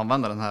skulle kunna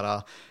använda den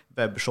här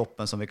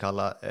webbshoppen som vi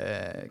kallar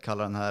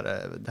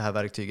det här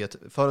verktyget.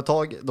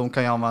 Företag, de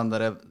kan ju använda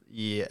det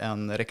i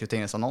en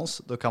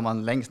rekryteringsannons. Då kan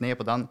man längst ner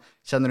på den.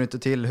 Känner du inte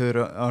till hur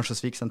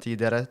Örnsköldsvik sedan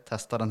tidigare,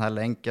 testa den här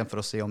länken för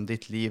att se om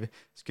ditt liv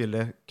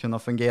skulle kunna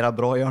fungera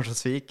bra i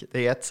Örnsköldsvik.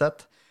 Det är ett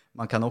sätt.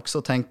 Man kan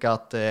också tänka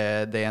att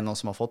det är någon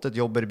som har fått ett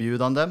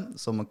jobberbjudande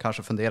som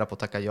kanske funderar på att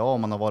tacka ja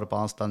om man har varit på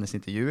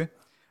anställningsintervju.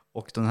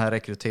 Och den här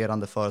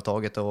rekryterande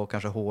företaget och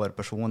kanske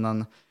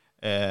HR-personen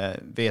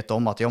vet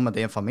om att men det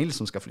är en familj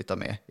som ska flytta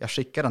med. Jag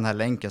skickar den här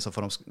länken så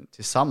får de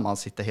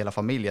tillsammans sitta hela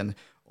familjen.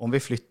 Om vi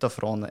flyttar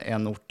från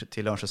en ort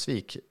till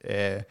Örnsköldsvik,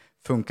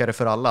 funkar det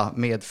för alla?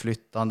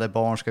 Medflyttande,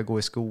 barn ska gå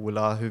i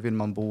skola, hur vill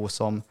man bo,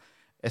 som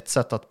ett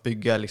sätt att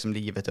bygga liksom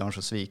livet i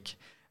Örnsköldsvik.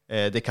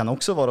 Det kan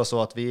också vara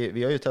så att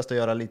vi har ju testat att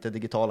göra lite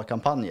digitala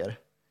kampanjer.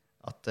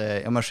 Att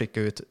man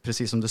skickar ut,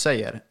 precis som du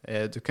säger,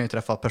 du kan ju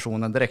träffa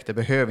personen direkt. Det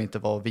behöver inte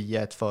vara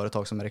via ett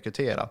företag som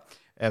rekryterar.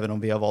 även om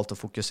vi har valt att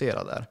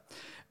fokusera där.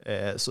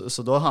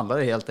 Så då handlar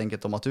det helt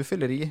enkelt om att du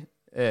fyller i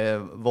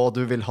vad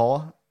du vill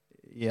ha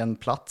i en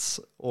plats,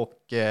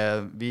 och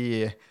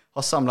vi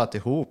har samlat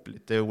ihop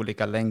lite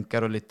olika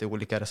länkar och lite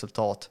olika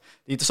resultat.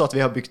 Det är inte så att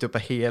vi har byggt upp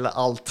hela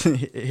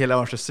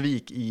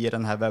Örnsköldsvik i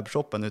den här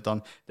webbshoppen,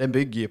 utan den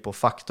bygger ju på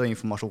fakta och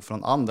information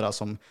från andra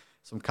som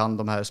kan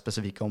de här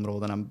specifika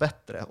områdena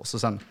bättre. Och så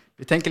sen,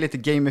 vi tänker lite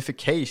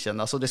gamification,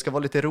 alltså det ska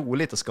vara lite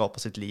roligt att skapa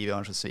sitt liv i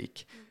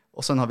Örnsköldsvik.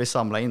 Och sen har vi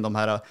samlat in de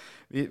här,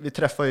 vi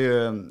träffar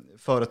ju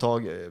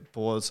företag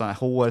på sådana här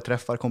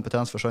HR-träffar,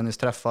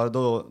 kompetensförsörjningsträffar,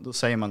 då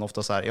säger man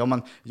ofta så här, ja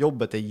men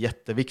jobbet är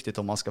jätteviktigt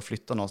om man ska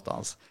flytta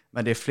någonstans,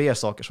 men det är fler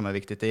saker som är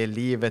viktigt, det är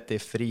livet, det är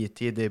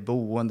fritid, det är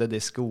boende, det är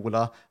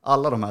skola,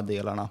 alla de här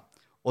delarna.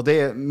 Och det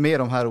är med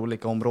de här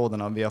olika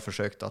områdena vi har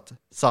försökt att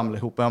samla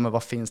ihop, ja men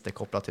vad finns det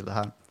kopplat till det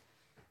här?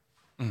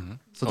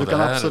 Så du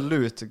kan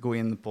absolut gå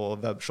in på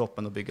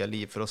webbshoppen och bygga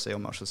liv för att se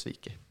om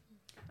Örnsköldsvik.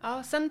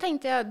 Ja, sen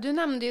tänkte jag, du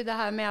nämnde ju det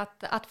här med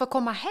att få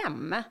komma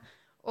hem.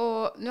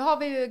 Och nu har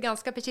vi ju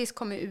ganska precis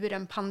kommit ur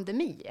en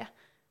pandemi.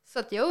 Så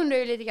att jag undrar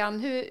ju lite grann,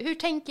 hur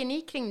tänker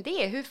ni kring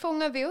det? Hur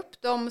fångar vi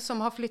upp de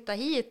som har flyttat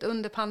hit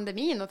under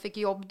pandemin och fick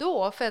jobb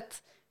då? För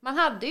att man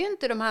hade ju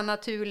inte de här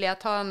naturliga,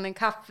 ta en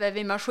kaffe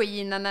vid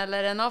maskinen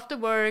eller en after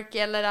work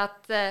eller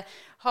att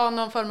ha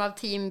någon form av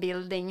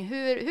teambuilding.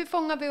 Hur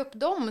fångar vi upp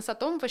dem så att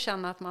de får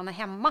känna att man är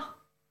hemma?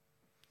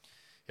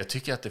 Jag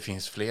tycker att det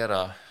finns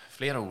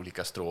flera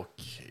olika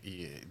stråk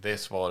i det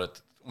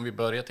svaret. Om vi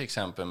börjar till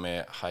exempel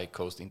med High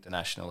Coast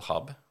International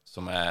Hub,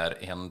 som är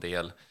en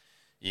del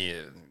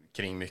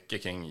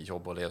kring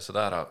jobb och lev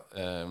sådär.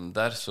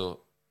 Där så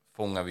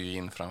fångar vi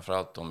in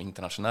framförallt de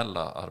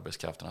internationella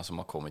arbetskrafterna som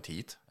har kommit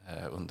hit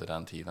under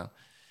den tiden.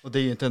 Och det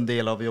är ju inte en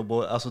del av jobb,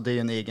 alltså det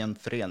är en egen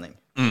förening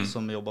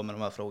som jobbar med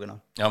de här frågorna.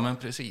 Ja, men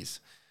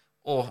precis.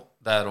 Och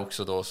där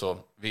också då så,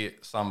 vi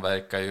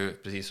samverkar ju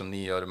precis som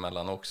ni gör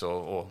emellan också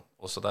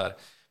och sådär.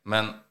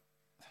 Men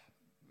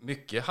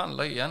mycket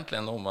handlar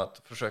egentligen om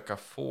att försöka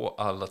få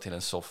alla till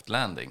en soft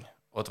landing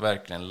och att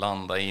verkligen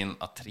landa in,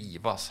 att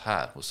trivas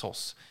här hos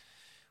oss.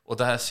 Och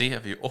där ser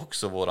vi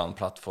också våran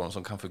plattform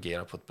som kan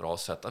fungera på ett bra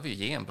sätt, att vi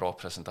ger en bra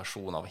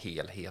presentation av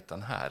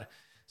helheten här.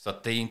 Så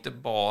att det är inte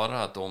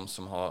bara de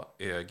som har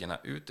ögonen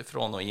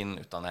utifrån och in,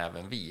 utan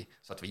även vi,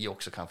 så att vi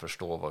också kan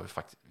förstå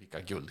vilka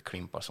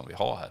guldklimpar som vi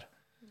har här.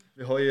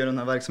 Vi har ju den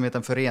här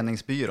verksamheten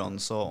Föreningsbyrån,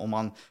 så om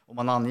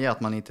man anger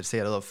att man är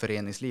intresserad av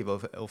föreningsliv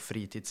och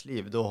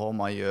fritidsliv, då har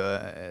man ju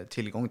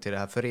tillgång till det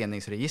här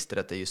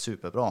föreningsregistret. Det är ju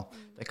superbra.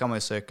 Där kan man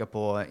ju söka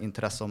på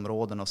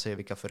intresseområden och se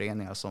vilka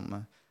föreningar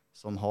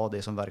som har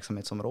det som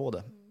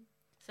verksamhetsområde.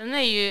 Sen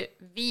är ju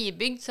vi i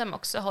Bygdsam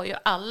också, har ju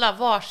alla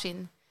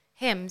varsin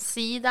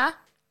hemsida.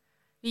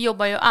 Vi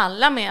jobbar ju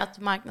alla med att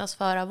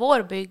marknadsföra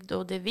vår bygd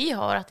och det vi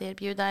har att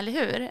erbjuda, eller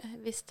hur?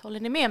 Visst håller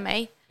ni med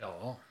mig?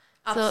 Ja.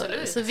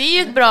 Så vi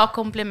är ju ett bra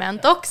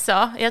komplement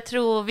också. Jag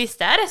tror,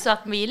 visst är det så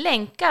att vi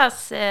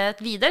länkas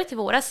vidare till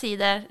våra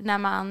sidor när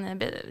man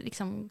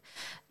liksom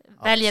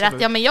väljer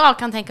att men jag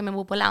kan tänka mig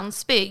bo på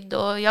landsbygd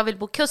och jag vill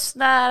bo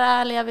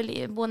kustnära eller jag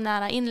vill bo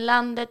nära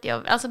inlandet.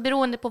 Alltså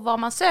beroende på vad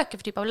man söker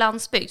för typ av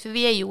landsbygd. För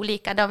vi är ju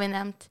olika, det har vi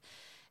nämnt.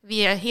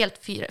 Vi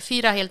är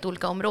fyra helt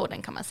olika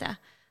områden kan man säga.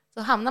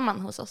 Så hamnar man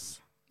hos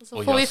oss.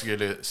 Och jag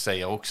skulle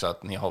säga också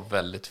att ni har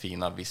väldigt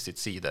fina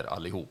visitsidor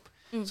allihop.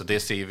 Så det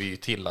ser vi ju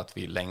till att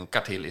vi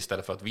länkar till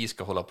istället för att vi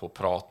ska hålla på och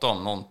prata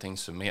om någonting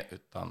som är,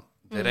 utan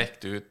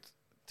direkt ut.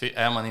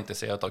 Är man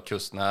intresserad av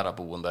kustnära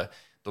boende,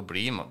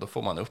 då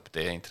får man upp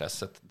det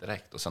intresset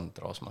direkt och sen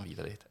dras man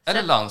vidare dit.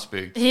 Eller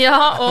landsbygd.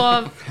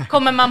 Ja, och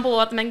kommer man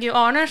på att men gud,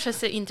 Arnörs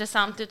ser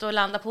intressant ut och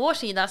landa på vår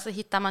sida, så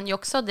hittar man ju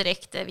också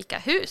direkt vilka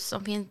hus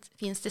som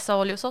finns till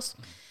salu hos oss.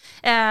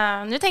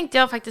 Nu tänkte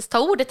jag faktiskt ta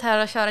ordet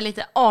här och köra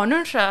lite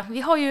Arnörsjö.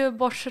 Vi har ju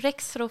Bors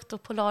Rexroth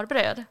och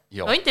Polarbröd.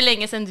 Ja. Det var inte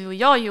länge sedan du och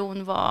jag,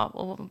 Jon, var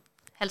och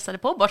hälsade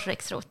på Bors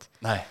Rexroth.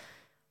 Nej.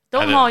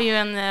 De har ju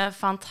en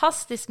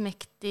fantastiskt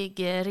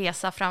mäktig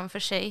resa framför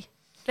sig.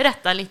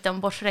 Berätta lite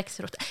om Bors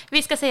Rexroth.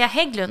 Vi ska säga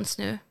Hägglunds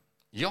nu.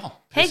 Ja,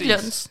 precis.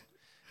 Hägglunds.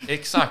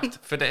 Exakt,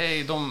 för det är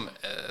ju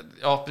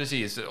ja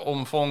precis,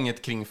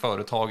 omfånget kring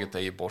företaget är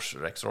ju Bors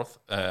Rexroth.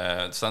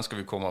 Sen ska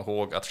vi komma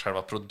ihåg att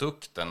själva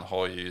produkten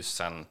har ju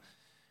sen,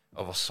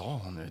 vad sa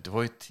hon nu? Det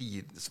var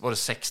ju var det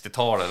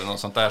 60-talet eller något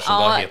sånt där som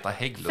bara heter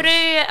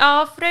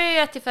Hägglunds.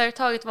 Fröet till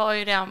företaget var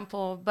ju redan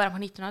på början på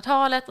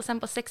 1900-talet och sen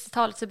på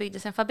 60-talet så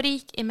byggdes en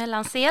fabrik i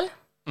Mellansel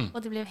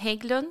och det blev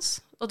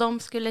Hägglunds och de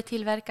skulle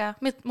tillverka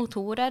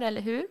motorer,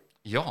 eller hur?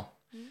 Ja.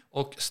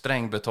 Och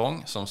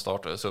strängbetong som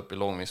startades upp i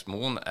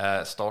Långviksmon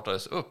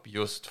startades upp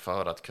just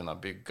för att kunna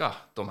bygga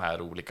de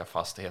här olika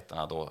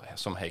fastigheterna då,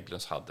 som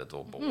Hägglunds hade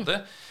då,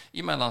 både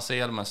i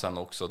Mellansel men sen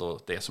också då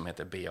det som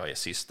heter BAE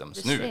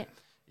Systems nu.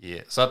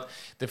 Så att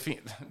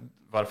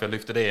varför jag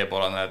lyfter det är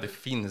bara när det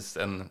finns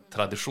en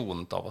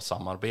tradition av att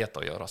samarbeta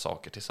och göra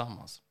saker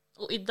tillsammans.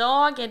 Och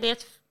idag är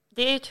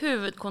det är ett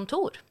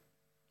huvudkontor.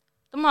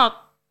 De har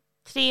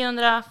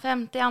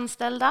 350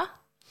 anställda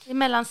i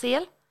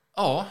Mellansel.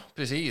 Ja,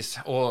 precis.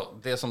 Och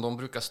det som de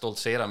brukar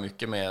stoltsera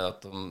mycket med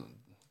att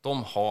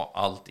de har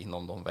allt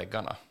inom de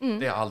väggarna.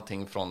 Det är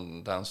allting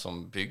från den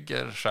som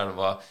bygger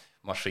själva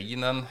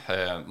maskinen.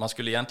 Man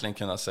skulle egentligen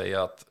kunna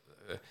säga att,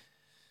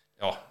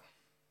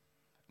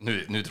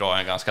 nu drar jag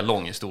en ganska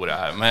lång historia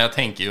här, men jag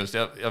tänker just,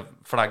 jag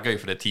flaggar ju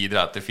för det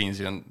tidigare, att det finns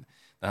ju den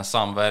här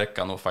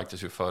samverkan och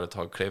faktiskt hur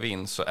företag klev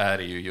in, så är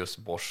det ju just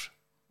Bosch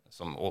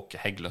och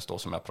Hägglunds då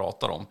som jag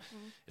pratar om.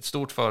 Ett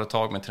stort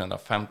företag med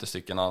 350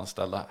 stycken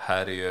anställda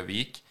här i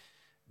Övik.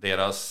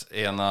 Deras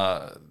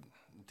ena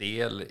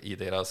del i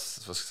deras,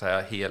 så ska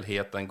jag säga,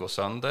 helheten går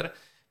sönder,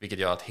 vilket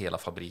gör att hela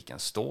fabriken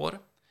står.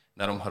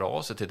 När de hör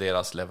av sig till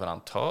deras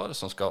leverantör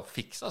som ska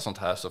fixa sånt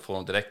här, så får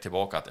de direkt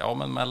tillbaka att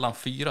men mellan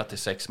 4 till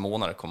 6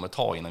 månader kommer det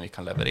ta innan vi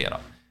kan leverera.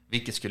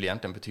 Vilket skulle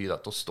egentligen betyda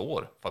att då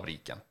står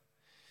fabriken.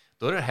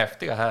 Då är det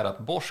häftiga här att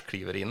Bosch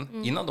kliver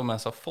in. Innan de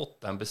ens har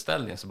fått den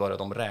beställningen så börjar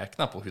de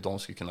räkna på hur de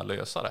skulle kunna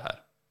lösa det här.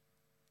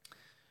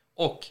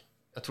 Och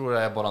jag tror det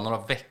är bara några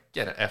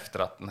veckor efter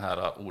att den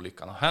här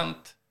olyckan har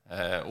hänt,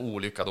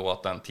 olycka då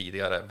att den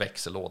tidigare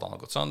växellådan har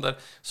gått sönder,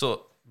 så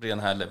blir den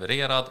här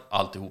levererad,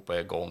 alltihopa är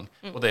igång.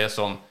 Och det är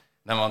som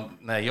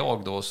när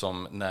jag då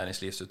som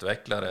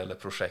näringslivsutvecklare eller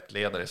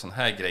projektledare i sån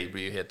här grej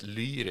blir ju helt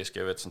lyrisk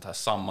över ett sånt här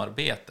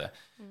samarbete.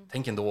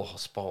 Tänk ändå ha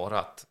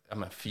sparat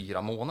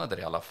 4 månader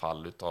i alla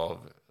fall utav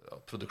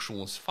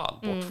produktionsfall,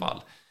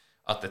 bortfall.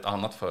 Att ett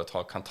annat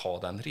företag kan ta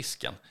den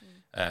risken.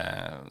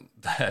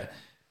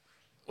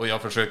 Och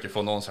jag försöker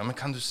få någon att säga, men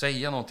kan du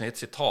säga någonting, ett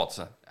citat?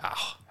 Så,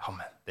 ja,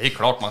 men det är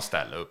klart man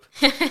ställer upp.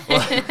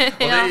 och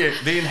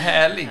det är en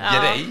härlig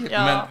grej,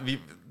 men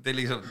det är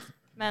liksom...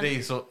 Men det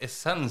är så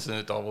essensen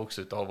utav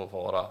att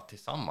vara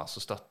tillsammans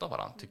och stötta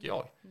varandra, tycker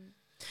jag.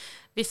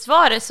 Visst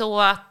var det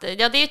så att,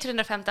 det är ju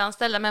 350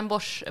 anställda, men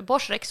Bosch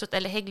Rexroth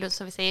eller Hägglunds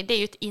som vi säger, det är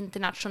ju ett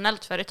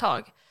internationellt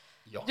företag.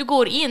 Ja. Du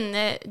går in,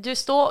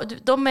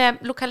 de är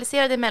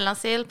lokaliserade i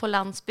Mellansel på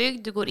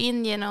landsbygd, du går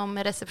in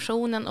genom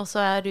receptionen och så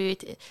är du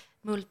ett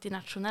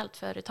multinationellt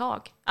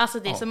företag. Alltså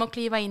det är som att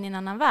kliva in i en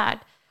annan värld.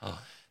 Ja.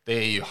 Det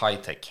är ju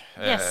high-tech.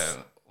 Yes.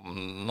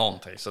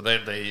 Någonting, så det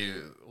är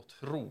ju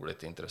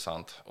otroligt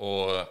intressant,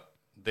 och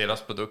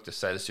deras produkter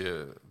säljs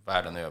ju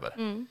världen över.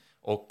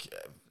 Och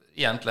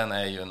egentligen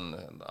är ju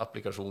en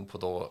applikation på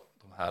då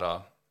de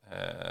här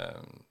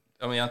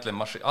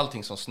egentligen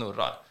allting som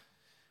snurrar.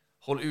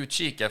 Håll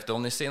utkik efter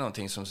om ni ser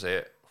någonting som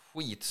ser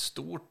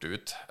skitstort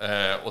ut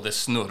och det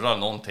snurrar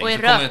någonting. Och är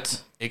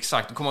rött.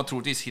 Exakt, du kommer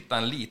troligtvis hitta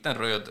en liten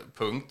röd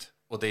punkt,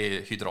 och det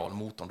är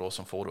hydraulmotorn då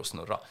som får det att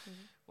snurra.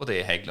 Och det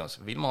är Hägglunds.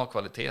 Vill man ha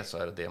kvalitet så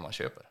är det man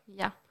köper.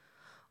 Ja.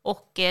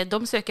 Och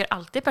de söker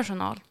alltid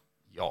personal.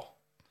 Ja,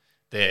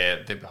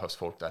 det behövs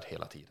folk där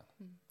hela tiden.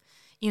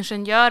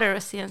 Ingenjörer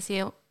och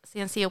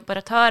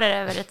CNC-operatörer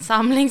är väl ett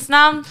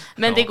samlingsnamn.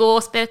 Men det går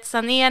att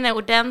spetsa ner det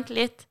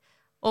ordentligt.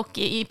 Och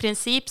i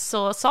princip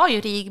så sa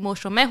ju Rigmor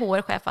som är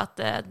HR-chef att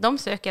de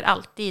söker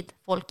alltid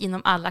folk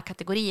inom alla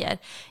kategorier.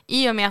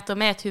 I och med att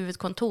de är ett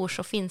huvudkontor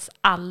så finns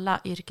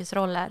alla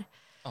yrkesroller.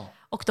 Ja.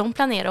 Och de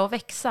planerar att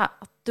växa,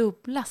 att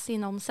dubbla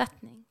sin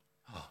omsättning.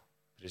 Ja,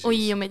 och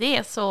i och med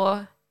det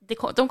så...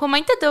 De kommer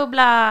inte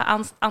dubbla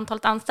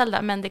antalet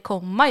anställda, men det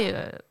kommer ju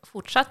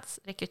fortsatt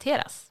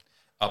rekryteras.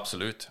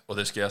 Absolut, och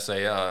det ska jag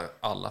säga,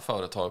 alla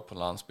företag på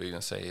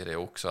landsbygden säger det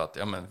också, att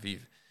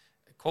vi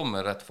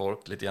kommer rätt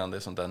folk, lite grann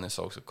det som Dennis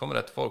sa också, kommer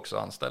rätt folk så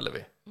anställer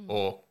vi.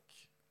 Och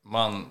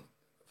man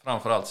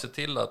framförallt ser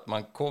till att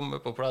man kommer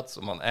på plats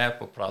och man är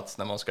på plats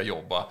när man ska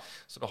jobba,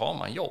 så då har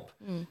man jobb.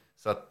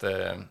 Så att,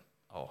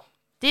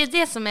 Det är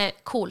det som är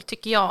coolt,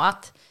 tycker jag,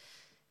 att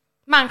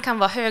man kan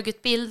vara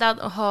högutbildad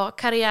och ha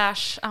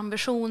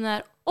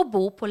karriärsambitioner och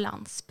bo på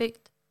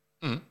landsbygd.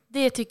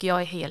 Det tycker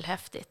jag är helt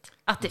häftigt.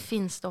 Att det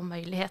finns de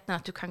möjligheterna,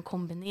 att du kan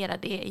kombinera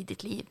det i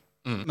ditt liv.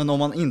 Men om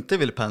man inte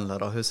vill pendla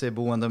då, hur ser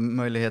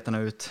boendemöjligheterna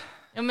ut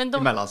i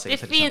Mellansel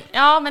till exempel?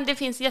 Ja, men det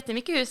finns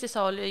jättemycket hus i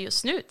salu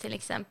just nu till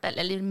exempel.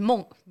 Eller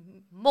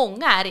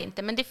många är det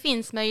inte, men det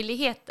finns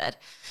möjligheter.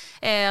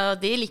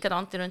 Det är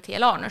likadant runt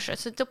hela Arnösjö.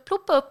 Så att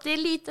ploppa upp, det är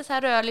lite så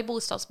här rörlig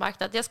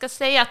bostadsmarknad. Jag ska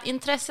säga att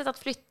intresset att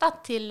flytta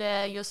till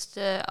just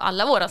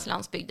alla våra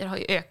landsbygder har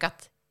ju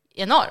ökat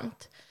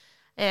enormt.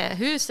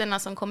 Husen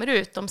som kommer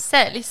ut, de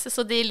säljs.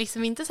 Så det är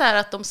liksom inte så här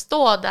att de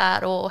står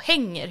där och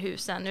hänger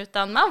husen,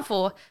 utan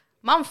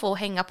man får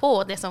hänga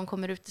på det som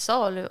kommer ut i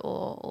salu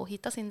och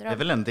hitta sin dröm. Det är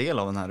väl en del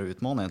av den här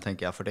utmaningen,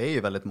 tänker jag, för det är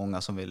ju väldigt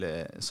många som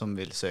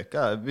vill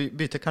söka,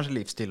 byta kanske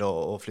livsstil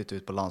och flytta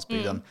ut på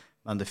landsbygden.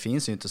 Men det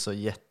finns ju inte så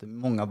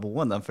jättemånga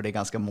boenden, för det är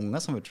ganska många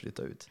som vill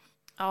flytta ut.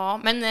 Ja,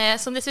 men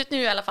som det ser ut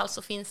nu i alla fall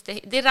så finns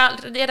det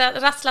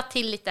rasslar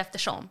till lite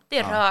eftersom.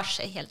 Det rör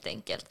sig helt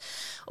enkelt.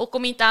 Och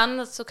om inte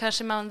annat så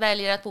kanske man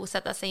väljer att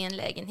bosätta sig i en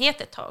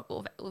lägenhet ett tag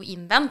och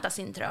invänta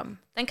sin dröm.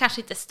 Den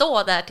kanske inte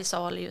står där till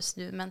salu just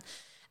nu, men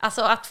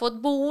alltså att få ett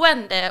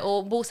boende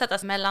och bosätta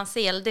sig mellan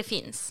sel, det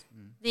finns.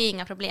 Det är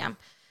inga problem.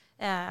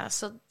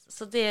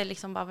 Så det är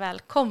liksom bara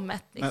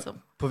välkommet. Liksom.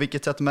 Men på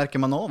vilket sätt märker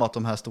man av att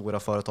de här stora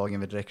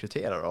företagen vill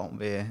rekrytera då?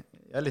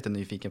 Jag är lite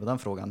nyfiken på den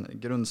frågan.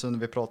 Grundsund,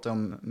 vi pratade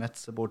om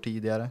Metzeborg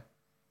tidigare.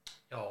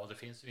 Ja, det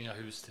finns ju inga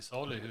hus till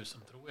salu i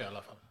husen, tror jag i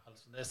alla fall.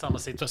 Alltså, det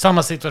är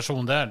samma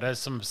situation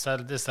där.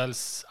 Det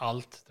säljs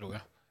allt, tror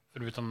jag.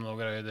 Förutom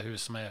några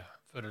ödehus som är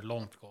för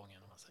långt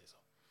gången, om man säger så.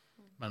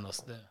 Men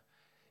alltså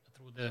jag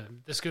tror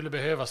det skulle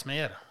behövas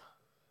mer.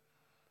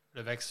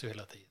 Det växer ju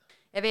hela tiden.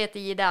 Jag vet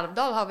i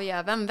Älvdal har vi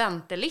även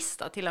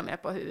väntelista till och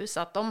med på hus.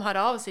 Att de hör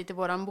av sig till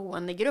våran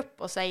boendegrupp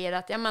och säger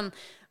att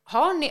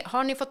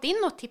har ni fått in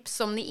något tips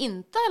som ni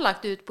inte har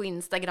lagt ut på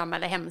Instagram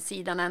eller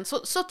hemsidan än,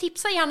 så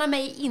tipsa gärna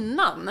mig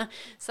innan.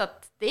 Så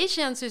att det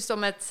känns ju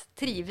som ett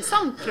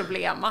trivsamt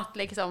problem att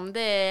liksom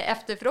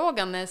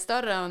efterfrågan är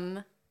större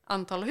än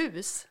antal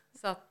hus.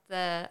 Så att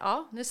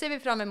nu ser vi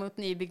fram emot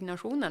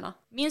nybyggnationerna.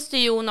 Minns du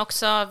Jon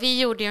också, vi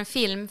gjorde ju en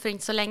film för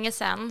inte så länge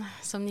sedan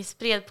som ni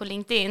spred på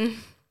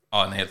LinkedIn.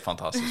 Ja, en helt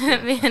fantastisk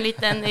Med en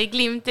liten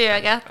glimt i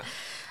ögat.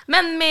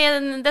 Men med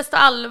en desto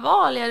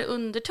allvarligare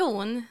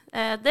underton.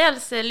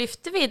 Dels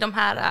lyfte vi de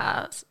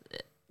här,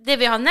 det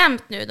vi har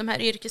nämnt nu, de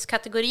här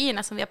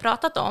yrkeskategorierna som vi har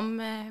pratat om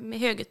med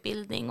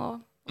högutbildning och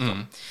så.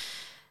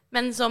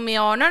 Men som i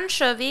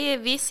Arnön,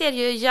 vi ser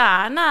ju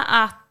gärna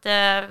att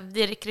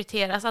det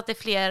rekryteras, att det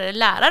är fler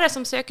lärare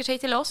som söker sig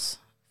till oss.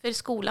 För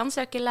skolan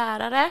söker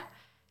lärare.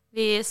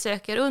 Vi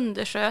söker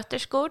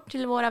undersköterskor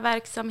till våra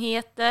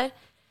verksamheter.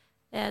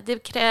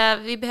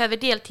 Vi behöver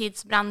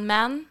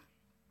deltidsbrandmän.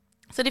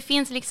 Så det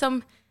finns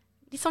liksom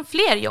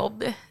fler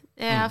jobb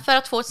för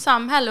att få ett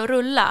samhälle att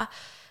rulla.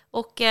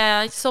 Och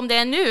som det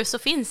är nu så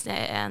finns det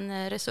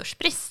en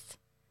resursbrist.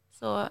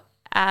 Så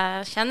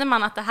känner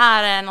man att det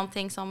här är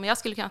någonting som jag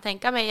skulle kunna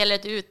tänka mig, eller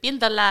ett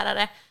utbildad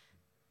lärare,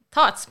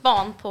 ta ett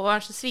span på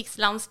Örnsköldsviks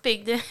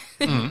landsbygd.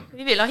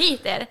 Vi vill ha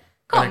hit er.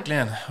 Kom.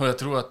 Verkligen. Och jag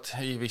tror att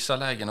i vissa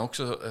lägen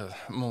också,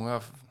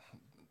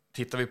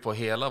 tittar vi på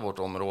hela vårt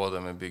område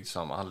med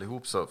Byggsam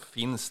allihop, så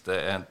finns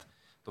det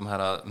de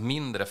här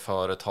mindre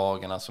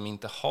företagarna som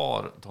inte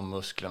har de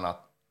musklerna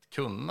att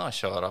kunna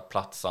köra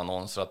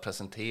platsannonser, att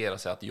presentera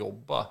sig, att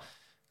jobba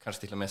kanske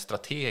till och med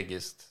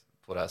strategiskt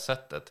på det här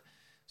sättet.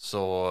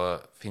 Så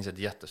finns ett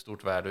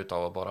jättestort värde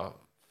av att bara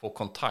få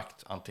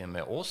kontakt antingen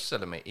med oss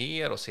eller med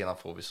er, och sedan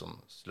får vi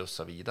som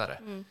slussa vidare.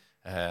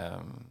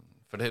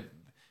 För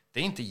det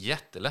är inte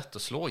jättelätt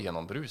att slå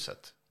genom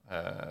bruset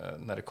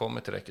när det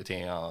kommer till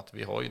rekrytering. Att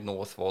vi har ju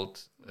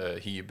Northvolt,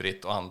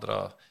 Hybrid och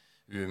andra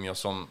Umeå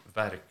som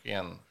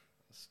verkligen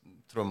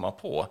trummar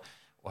på.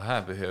 Och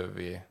här behöver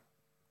vi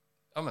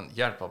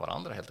hjälpa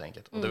varandra helt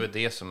enkelt. Och det är väl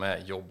det som är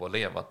jobb och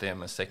leva, att det är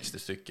med 60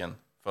 stycken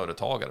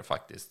företagare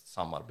faktiskt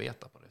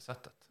samarbeta på det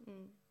sättet.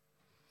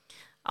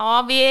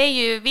 Ja,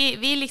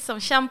 vi liksom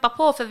kämpar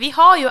på, för vi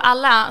har ju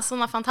alla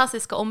sådana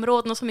fantastiska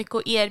områden och så mycket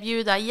att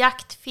erbjuda.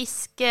 Jakt,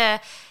 fiske,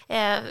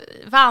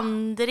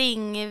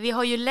 vandring. Vi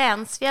har ju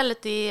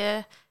Länsfjället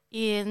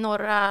i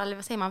norra, eller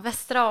vad säger man,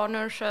 västra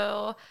Arnörsjö,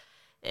 och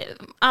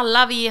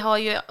alla vi har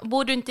ju,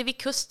 bor du inte vid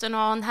kusten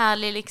och har en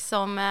härlig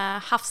liksom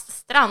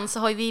havsstrand, så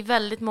har vi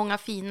väldigt många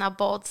fina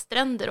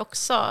badstränder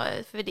också,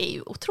 för det är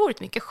ju otroligt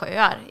mycket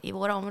sjöar i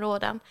våra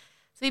områden.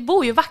 Så vi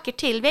bor ju vackert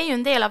till, vi är ju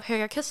en del av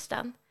Höga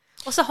kusten.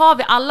 Och så har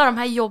vi alla de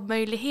här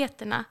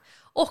jobbmöjligheterna.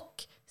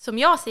 Och som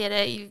jag ser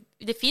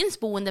det finns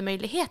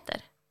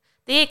boendemöjligheter.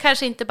 Det är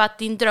kanske inte bara att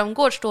din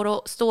drömgård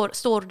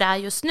står där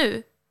just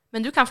nu,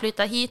 men du kan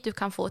flytta hit, du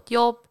kan få ett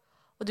jobb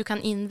och du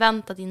kan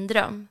invänta din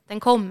dröm. Den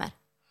kommer.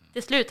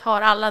 Till slut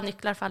har alla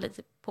nycklar fallit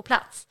på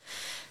plats.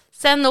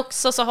 Sen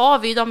också så har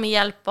vi dem med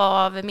hjälp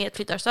av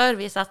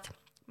medflyttarservice, att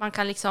man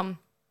kan liksom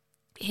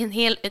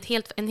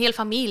en hel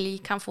familj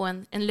kan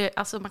få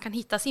alltså man kan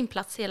hitta sin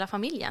plats i hela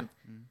familjen.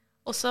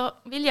 Och så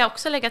vill jag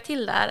också lägga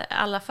till där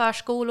alla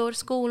förskolor,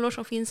 skolor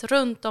som finns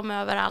runt om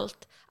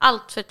överallt.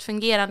 Allt för ett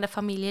fungerande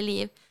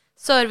familjeliv.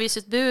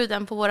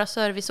 Serviceutbuden på våra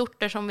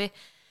serviceorter som vi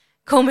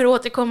kommer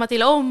återkomma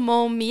till om och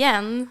om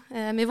igen.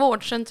 Med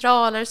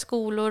vårdcentraler,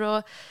 skolor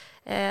och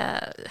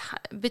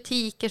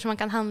butiker som man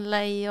kan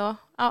handla i och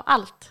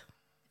allt.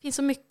 Det finns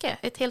så mycket,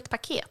 ett helt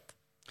paket.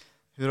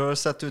 Hur har det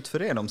sett ut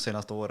för er de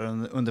senaste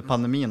åren? Under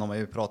pandemin har man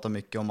ju pratat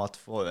mycket om att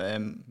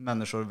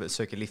människor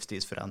söker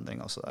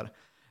livsstilsförändring och sådär.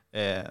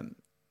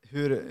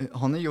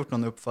 Har ni gjort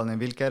någon uppföljning?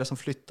 Vilka är det som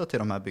flyttar till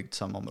de här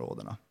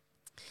byggsamområdena?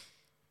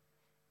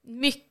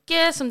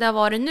 Mycket som det har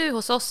varit nu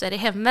hos oss är det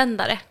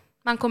hemvändare.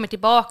 Man kommer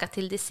tillbaka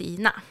till det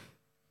sina.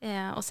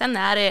 Och sen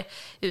är det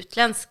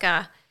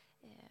utländska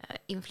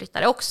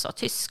inflyttare också.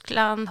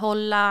 Tyskland,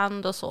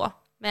 Holland och så.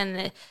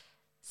 Men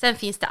sen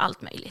finns det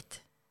allt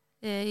möjligt.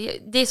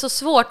 Det är så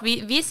svårt.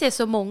 Vi ser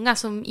så många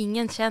som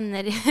ingen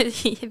känner.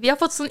 Vi har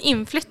fått sån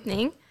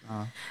inflyttning.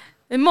 Ja.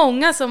 Det är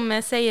många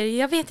som säger,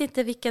 jag vet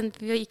inte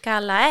vilka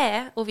alla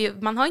är. Och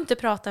man har inte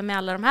pratat med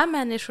alla de här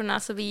människorna,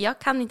 så jag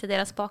kan inte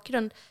deras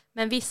bakgrund.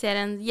 Men vi ser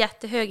en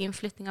jättehög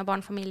inflyttning av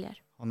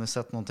barnfamiljer. Har ni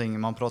sett någonting?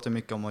 Man pratar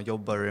mycket om att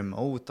jobba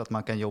remote, att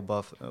man kan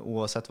jobba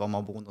oavsett var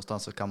man bor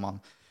någonstans, så kan man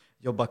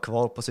jobba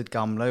kvar på sitt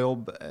gamla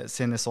jobb.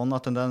 Ser ni sådana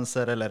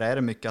tendenser, eller är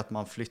det mycket att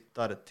man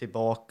flyttar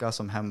tillbaka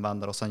som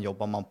hemvändare och sen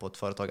jobbar man på ett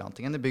företag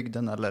antingen i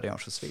bygden eller i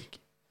Örnsköldsvik?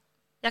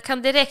 Jag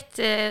kan direkt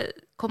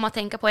komma att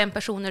tänka på en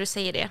person när du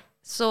säger det.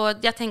 Så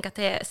jag tänker att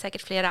det är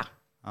säkert flera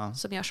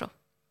som gör så.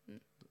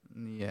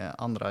 Ni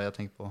andra, jag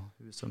tänker på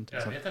Husum till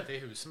exempel. Jag vet inte i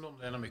Husum om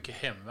det är mycket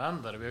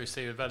hemvändare. Vi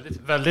ser ju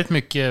väldigt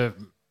mycket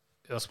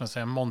jag ska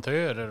säga,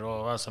 montörer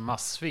och alltså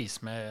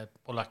massvis med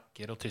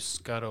polacker och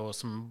tyskar och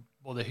som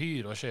både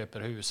hyr och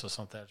köper hus och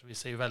sånt där. Så vi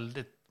ser ju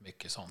väldigt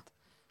mycket sånt.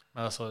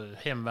 Men alltså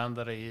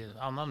hemvändare i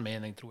annan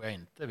mening tror jag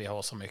inte vi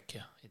har så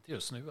mycket. Inte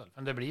just nu.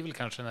 Men det blir väl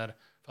kanske när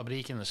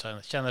fabriken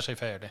känner sig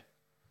färdig.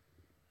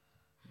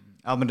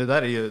 Ja, men det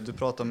där är ju, du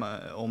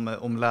pratar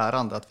om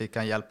lärande, att vi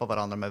kan hjälpa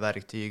varandra med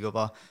verktyg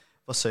och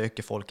vad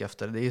söker folk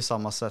efter. Det är ju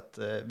samma sätt,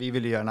 vi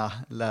vill ju gärna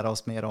lära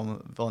oss mer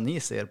om vad ni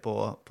ser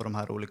på de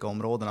här olika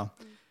områdena.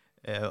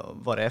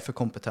 Vad det är för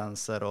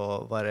kompetenser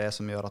och vad det är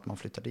som gör att man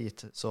flyttar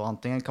dit. Så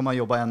antingen kan man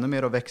jobba ännu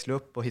mer och växla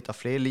upp och hitta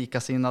fler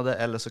likasinnade,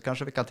 eller så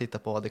kanske vi kan titta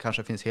på att det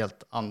kanske finns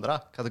helt andra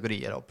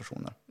kategorier av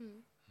personer.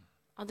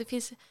 Ja, det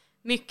finns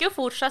mycket att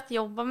fortsätta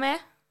jobba med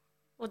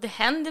och det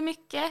händer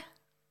mycket,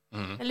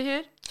 eller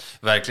hur?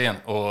 Verkligen,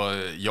 och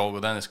jag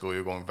och Dennis går ju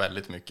igång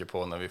väldigt mycket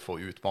på när vi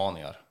får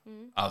utmaningar.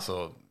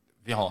 Alltså,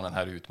 vi har den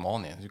här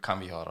utmaningen, hur kan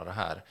vi göra det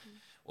här?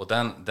 Och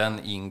den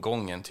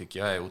ingången tycker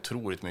jag är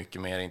otroligt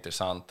mycket mer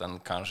intressant än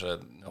kanske,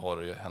 nu har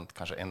det ju hänt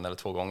kanske 1 eller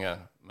 2 gånger,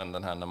 men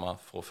den här när man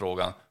får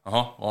frågan,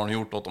 jaha, vad har ni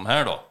gjort åt de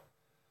här då?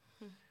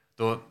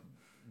 Då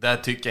där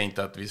tycker jag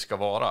inte att vi ska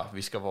vara.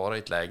 Vi ska vara i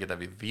ett läge där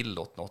vi vill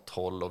åt något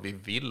håll och vi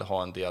vill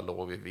ha en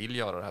dialog, vi vill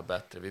göra det här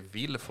bättre, vi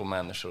vill få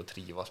människor att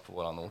trivas på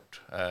våran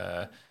ort.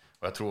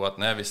 Och jag tror att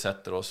när vi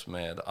sätter oss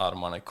med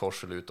armarna i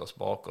kors och lutar oss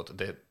bakåt,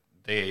 det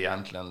är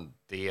egentligen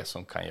det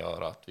som kan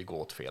göra att vi går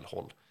åt fel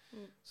håll.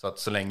 Så att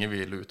så länge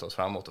vi lutar oss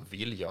framåt och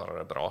vill göra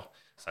det bra,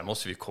 sen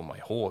måste vi komma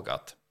ihåg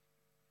att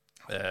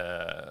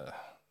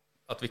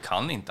vi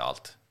kan inte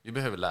allt. Vi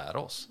behöver lära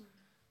oss.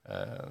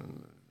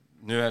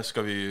 Nu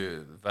ska vi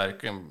ju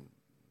verkligen,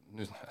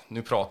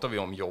 nu pratar vi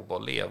om Jobba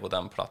och lev och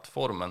den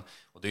plattformen.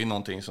 Och det är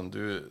någonting som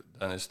du,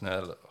 Dennis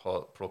Snäll,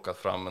 har plockat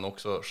fram, men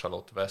också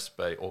Charlotte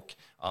Westberg och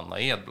Anna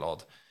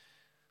Edblad.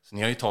 Så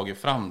ni har ju tagit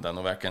fram den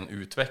och verkligen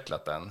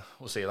utvecklat den.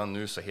 Och sedan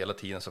nu så hela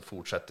tiden så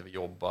fortsätter vi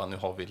jobba. Nu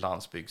har vi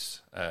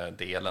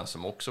landsbygdsdelen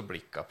som också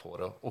blickar på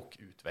det och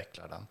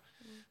utvecklar den.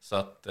 Så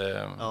att,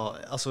 ja,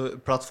 alltså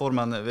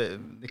plattformen,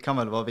 det kan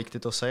väl vara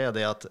viktigt att säga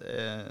det att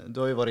du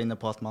har ju varit inne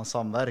på att man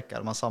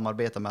samverkar, man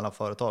samarbetar mellan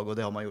företag och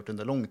det har man gjort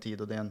under lång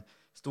tid och det är en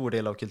stor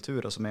del av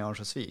kulturen som är i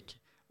Örnsköldsvik.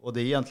 Och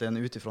det är egentligen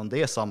utifrån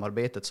det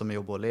samarbetet som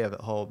Jobba och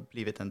lev har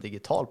blivit en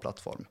digital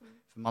plattform.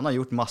 För man har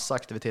gjort massa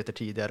aktiviteter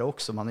tidigare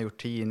också, man har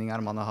gjort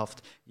tidningar, man har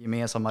haft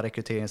gemensamma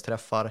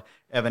rekryteringsträffar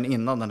även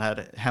innan den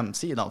här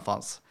hemsidan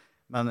fanns.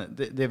 Men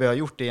det vi har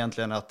gjort är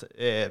egentligen att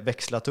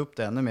växlat upp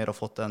det ännu mer och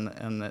fått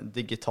en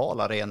digital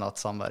arena att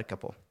samverka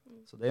på.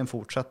 Så det är en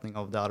fortsättning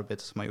av det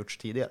arbete som har gjorts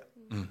tidigare.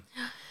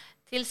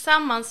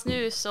 Tillsammans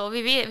nu så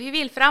vi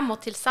vill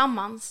framåt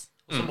tillsammans.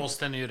 Och så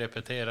måste ni ju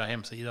repetera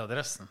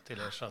hemsidaadressen till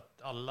er så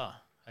att alla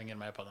hänger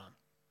med på den.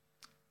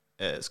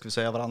 Ska vi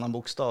säga varannan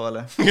bokstav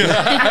eller?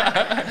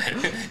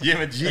 ge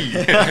mig ett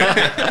J.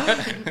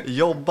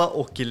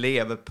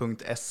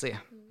 Jobbaochlev.se.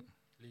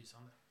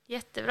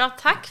 Jättebra,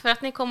 tack för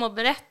att ni kom och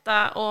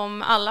berätta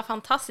om alla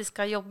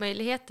fantastiska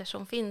jobbmöjligheter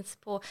som finns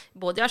på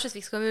både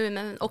Örnsköldsviks kommun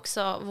men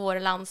också vår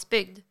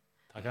landsbygd.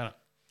 Tackar.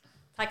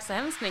 Tack så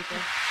hemskt mycket.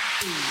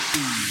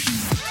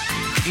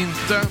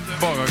 Inte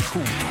bara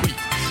koskit.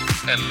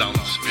 En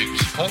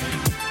landsbygdspodd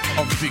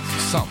av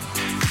Byggsamt.